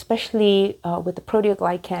 especially with the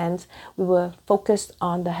proteoglycans, we were focused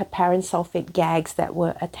on the heparan sulfate GAGs that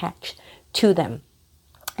were attached to them.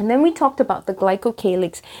 And then we talked about the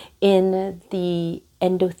glycocalyx in the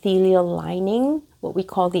endothelial lining, what we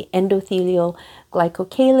call the endothelial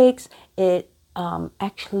glycocalyx. It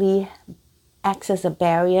actually acts as a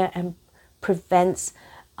barrier and prevents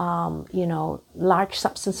large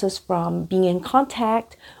substances from being in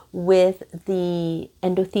contact with the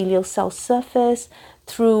endothelial cell surface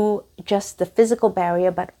through just the physical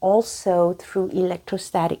barrier, but also through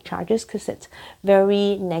electrostatic charges, because it's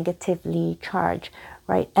very negatively charged,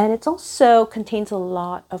 right? And it also contains a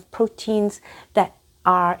lot of proteins that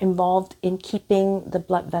are involved in keeping the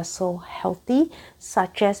blood vessel healthy,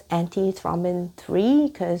 such as antithrombin 3,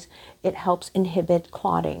 because it helps inhibit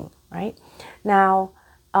clotting, right? Now,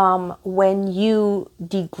 when you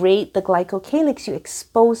degrade the glycocalyx, you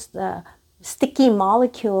expose the sticky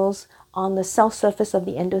molecules on the cell surface of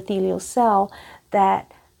the endothelial cell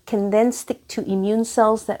that can then stick to immune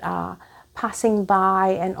cells that are passing by,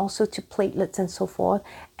 and also to platelets and so forth,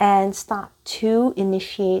 and start to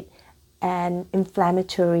initiate an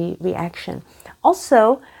inflammatory reaction.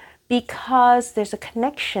 Also, because there's a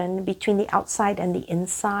connection between the outside and the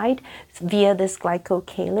inside via this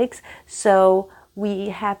glycocalyx, so we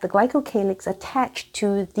have the glycocalyx attached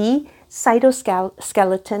to the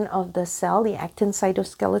cytoskeleton of the cell, the actin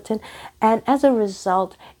cytoskeleton, and as a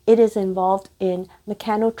result, it is involved in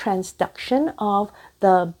mechanotransduction of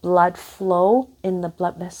the blood flow in the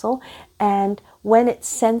blood vessel. And when it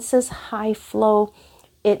senses high flow,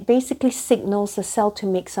 it basically signals the cell to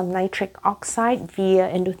make some nitric oxide via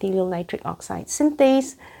endothelial nitric oxide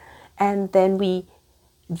synthase, and then we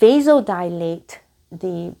vasodilate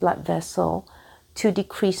the blood vessel to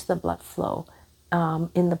decrease the blood flow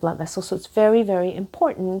in the blood vessel. So it's very, very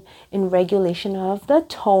important in regulation of the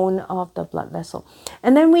tone of the blood vessel.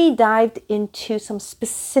 And then we dived into some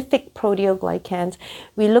specific proteoglycans.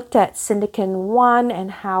 We looked at syndican 1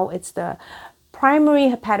 and how it's the primary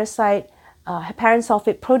hepatocyte heparan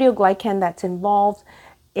sulfate proteoglycan that's involved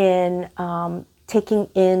in taking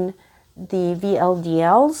in the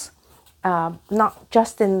VLDLs, not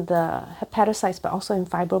just in the hepatocytes, but also in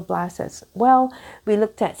fibroblasts as well. We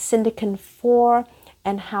looked at syndican 4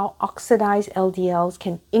 and how oxidized LDLs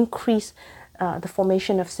can increase the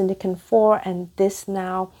formation of syndican 4, and this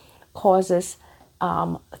now causes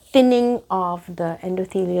thinning of the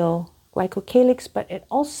endothelial glycocalyx, but it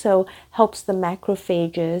also helps the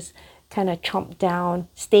macrophages kind of chomp down,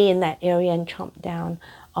 stay in that area and chomp down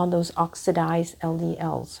on those oxidized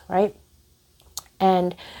LDLs, right?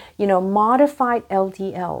 And, modified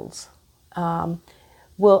LDLs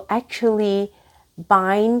will actually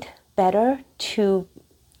bind better to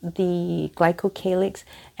the glycocalyx.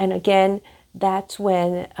 And again, that's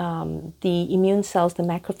when the immune cells, the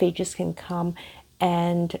macrophages, can come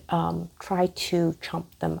and try to chomp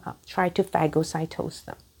them up, try to phagocytose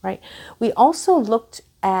them, right? We also looked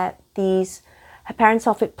at these heparan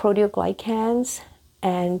sulfate proteoglycans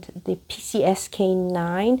and the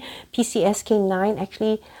PCSK9. PCSK9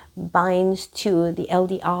 actually binds to the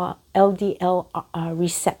LDL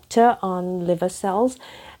receptor on liver cells,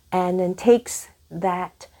 and then takes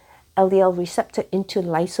that LDL receptor into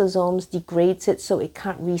lysosomes, degrades it so it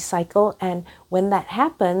can't recycle. And when that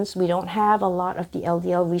happens, we don't have a lot of the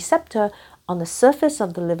LDL receptor on the surface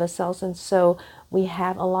of the liver cells, and so we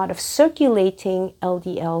have a lot of circulating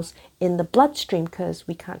LDLs in the bloodstream because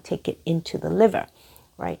we can't take it into the liver,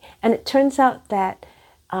 right? And it turns out that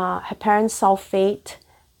heparan sulfate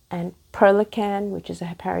and perlecan, which is a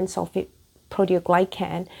heparan sulfate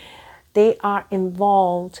proteoglycan, they are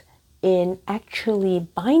involved in actually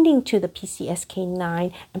binding to the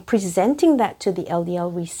PCSK9 and presenting that to the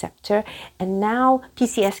LDL receptor. And now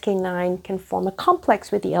PCSK9 can form a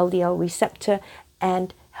complex with the LDL receptor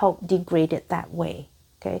and help degrade it that way.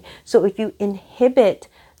 Okay, so if you inhibit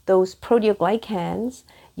those proteoglycans,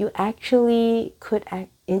 you actually could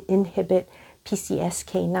inhibit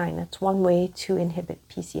PCSK9. That's one way to inhibit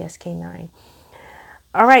PCSK9.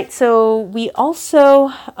 All right, so we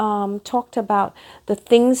also talked about the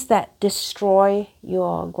things that destroy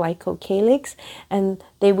your glycocalyx, and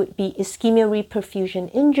they would be ischemia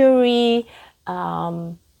reperfusion injury,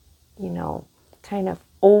 kind of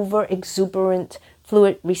over-exuberant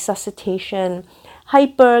fluid resuscitation,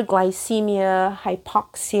 hyperglycemia,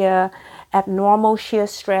 hypoxia, abnormal shear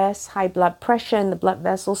stress, high blood pressure in the blood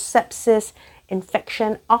vessels, sepsis,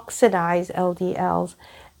 infection, oxidized LDLs,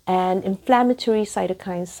 and inflammatory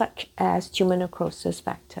cytokines such as tumor necrosis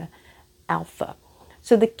factor alpha.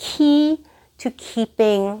 So the key to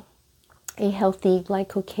keeping a healthy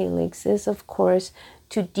glycocalyx is, of course,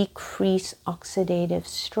 to decrease oxidative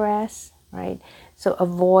stress, right? So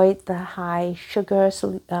avoid the high sugar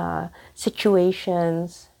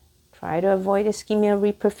situations. Try to avoid ischemia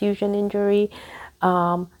reperfusion injury,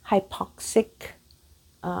 hypoxic,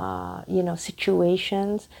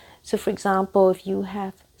 situations. So, for example, if you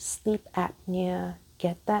have sleep apnea,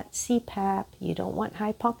 get that CPAP. You don't want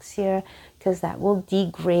hypoxia because that will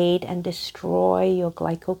degrade and destroy your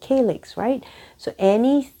glycocalyx, right? So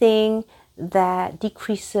anything that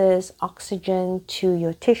decreases oxygen to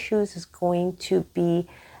your tissues is going to be,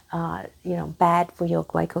 bad for your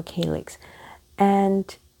glycocalyx.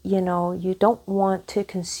 And, you don't want to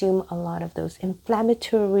consume a lot of those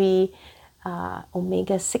inflammatory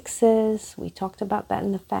omega-6s. We talked about that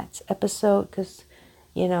in the fats episode because,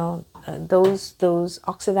 those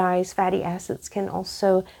oxidized fatty acids can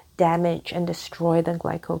also damage and destroy the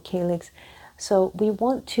glycocalyx. So we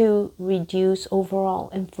want to reduce overall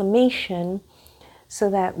inflammation so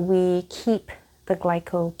that we keep the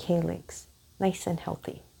glycocalyx nice and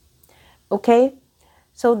healthy. Okay,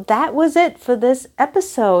 so that was it for this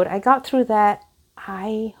episode. I got through that.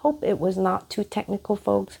 I hope it was not too technical,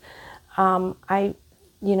 folks. Like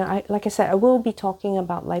I said, I will be talking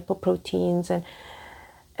about lipoproteins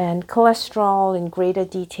and cholesterol in greater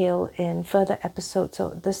detail in further episodes. So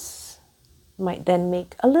this might then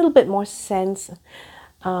make a little bit more sense.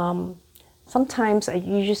 Sometimes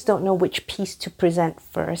you just don't know which piece to present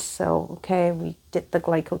first. So, okay, we did the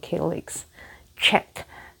glycocalyx. Check.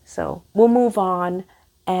 So we'll move on.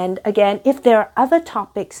 And again, if there are other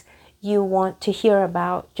topics you want to hear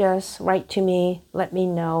about, just write to me, let me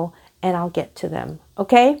know, and I'll get to them.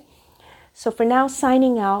 Okay? So for now,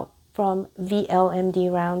 signing out from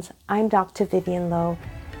VLMD Rounds, I'm Dr. Vivian Lowe,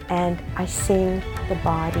 and I sing the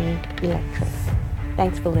body electric.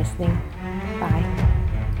 Thanks for listening. Bye.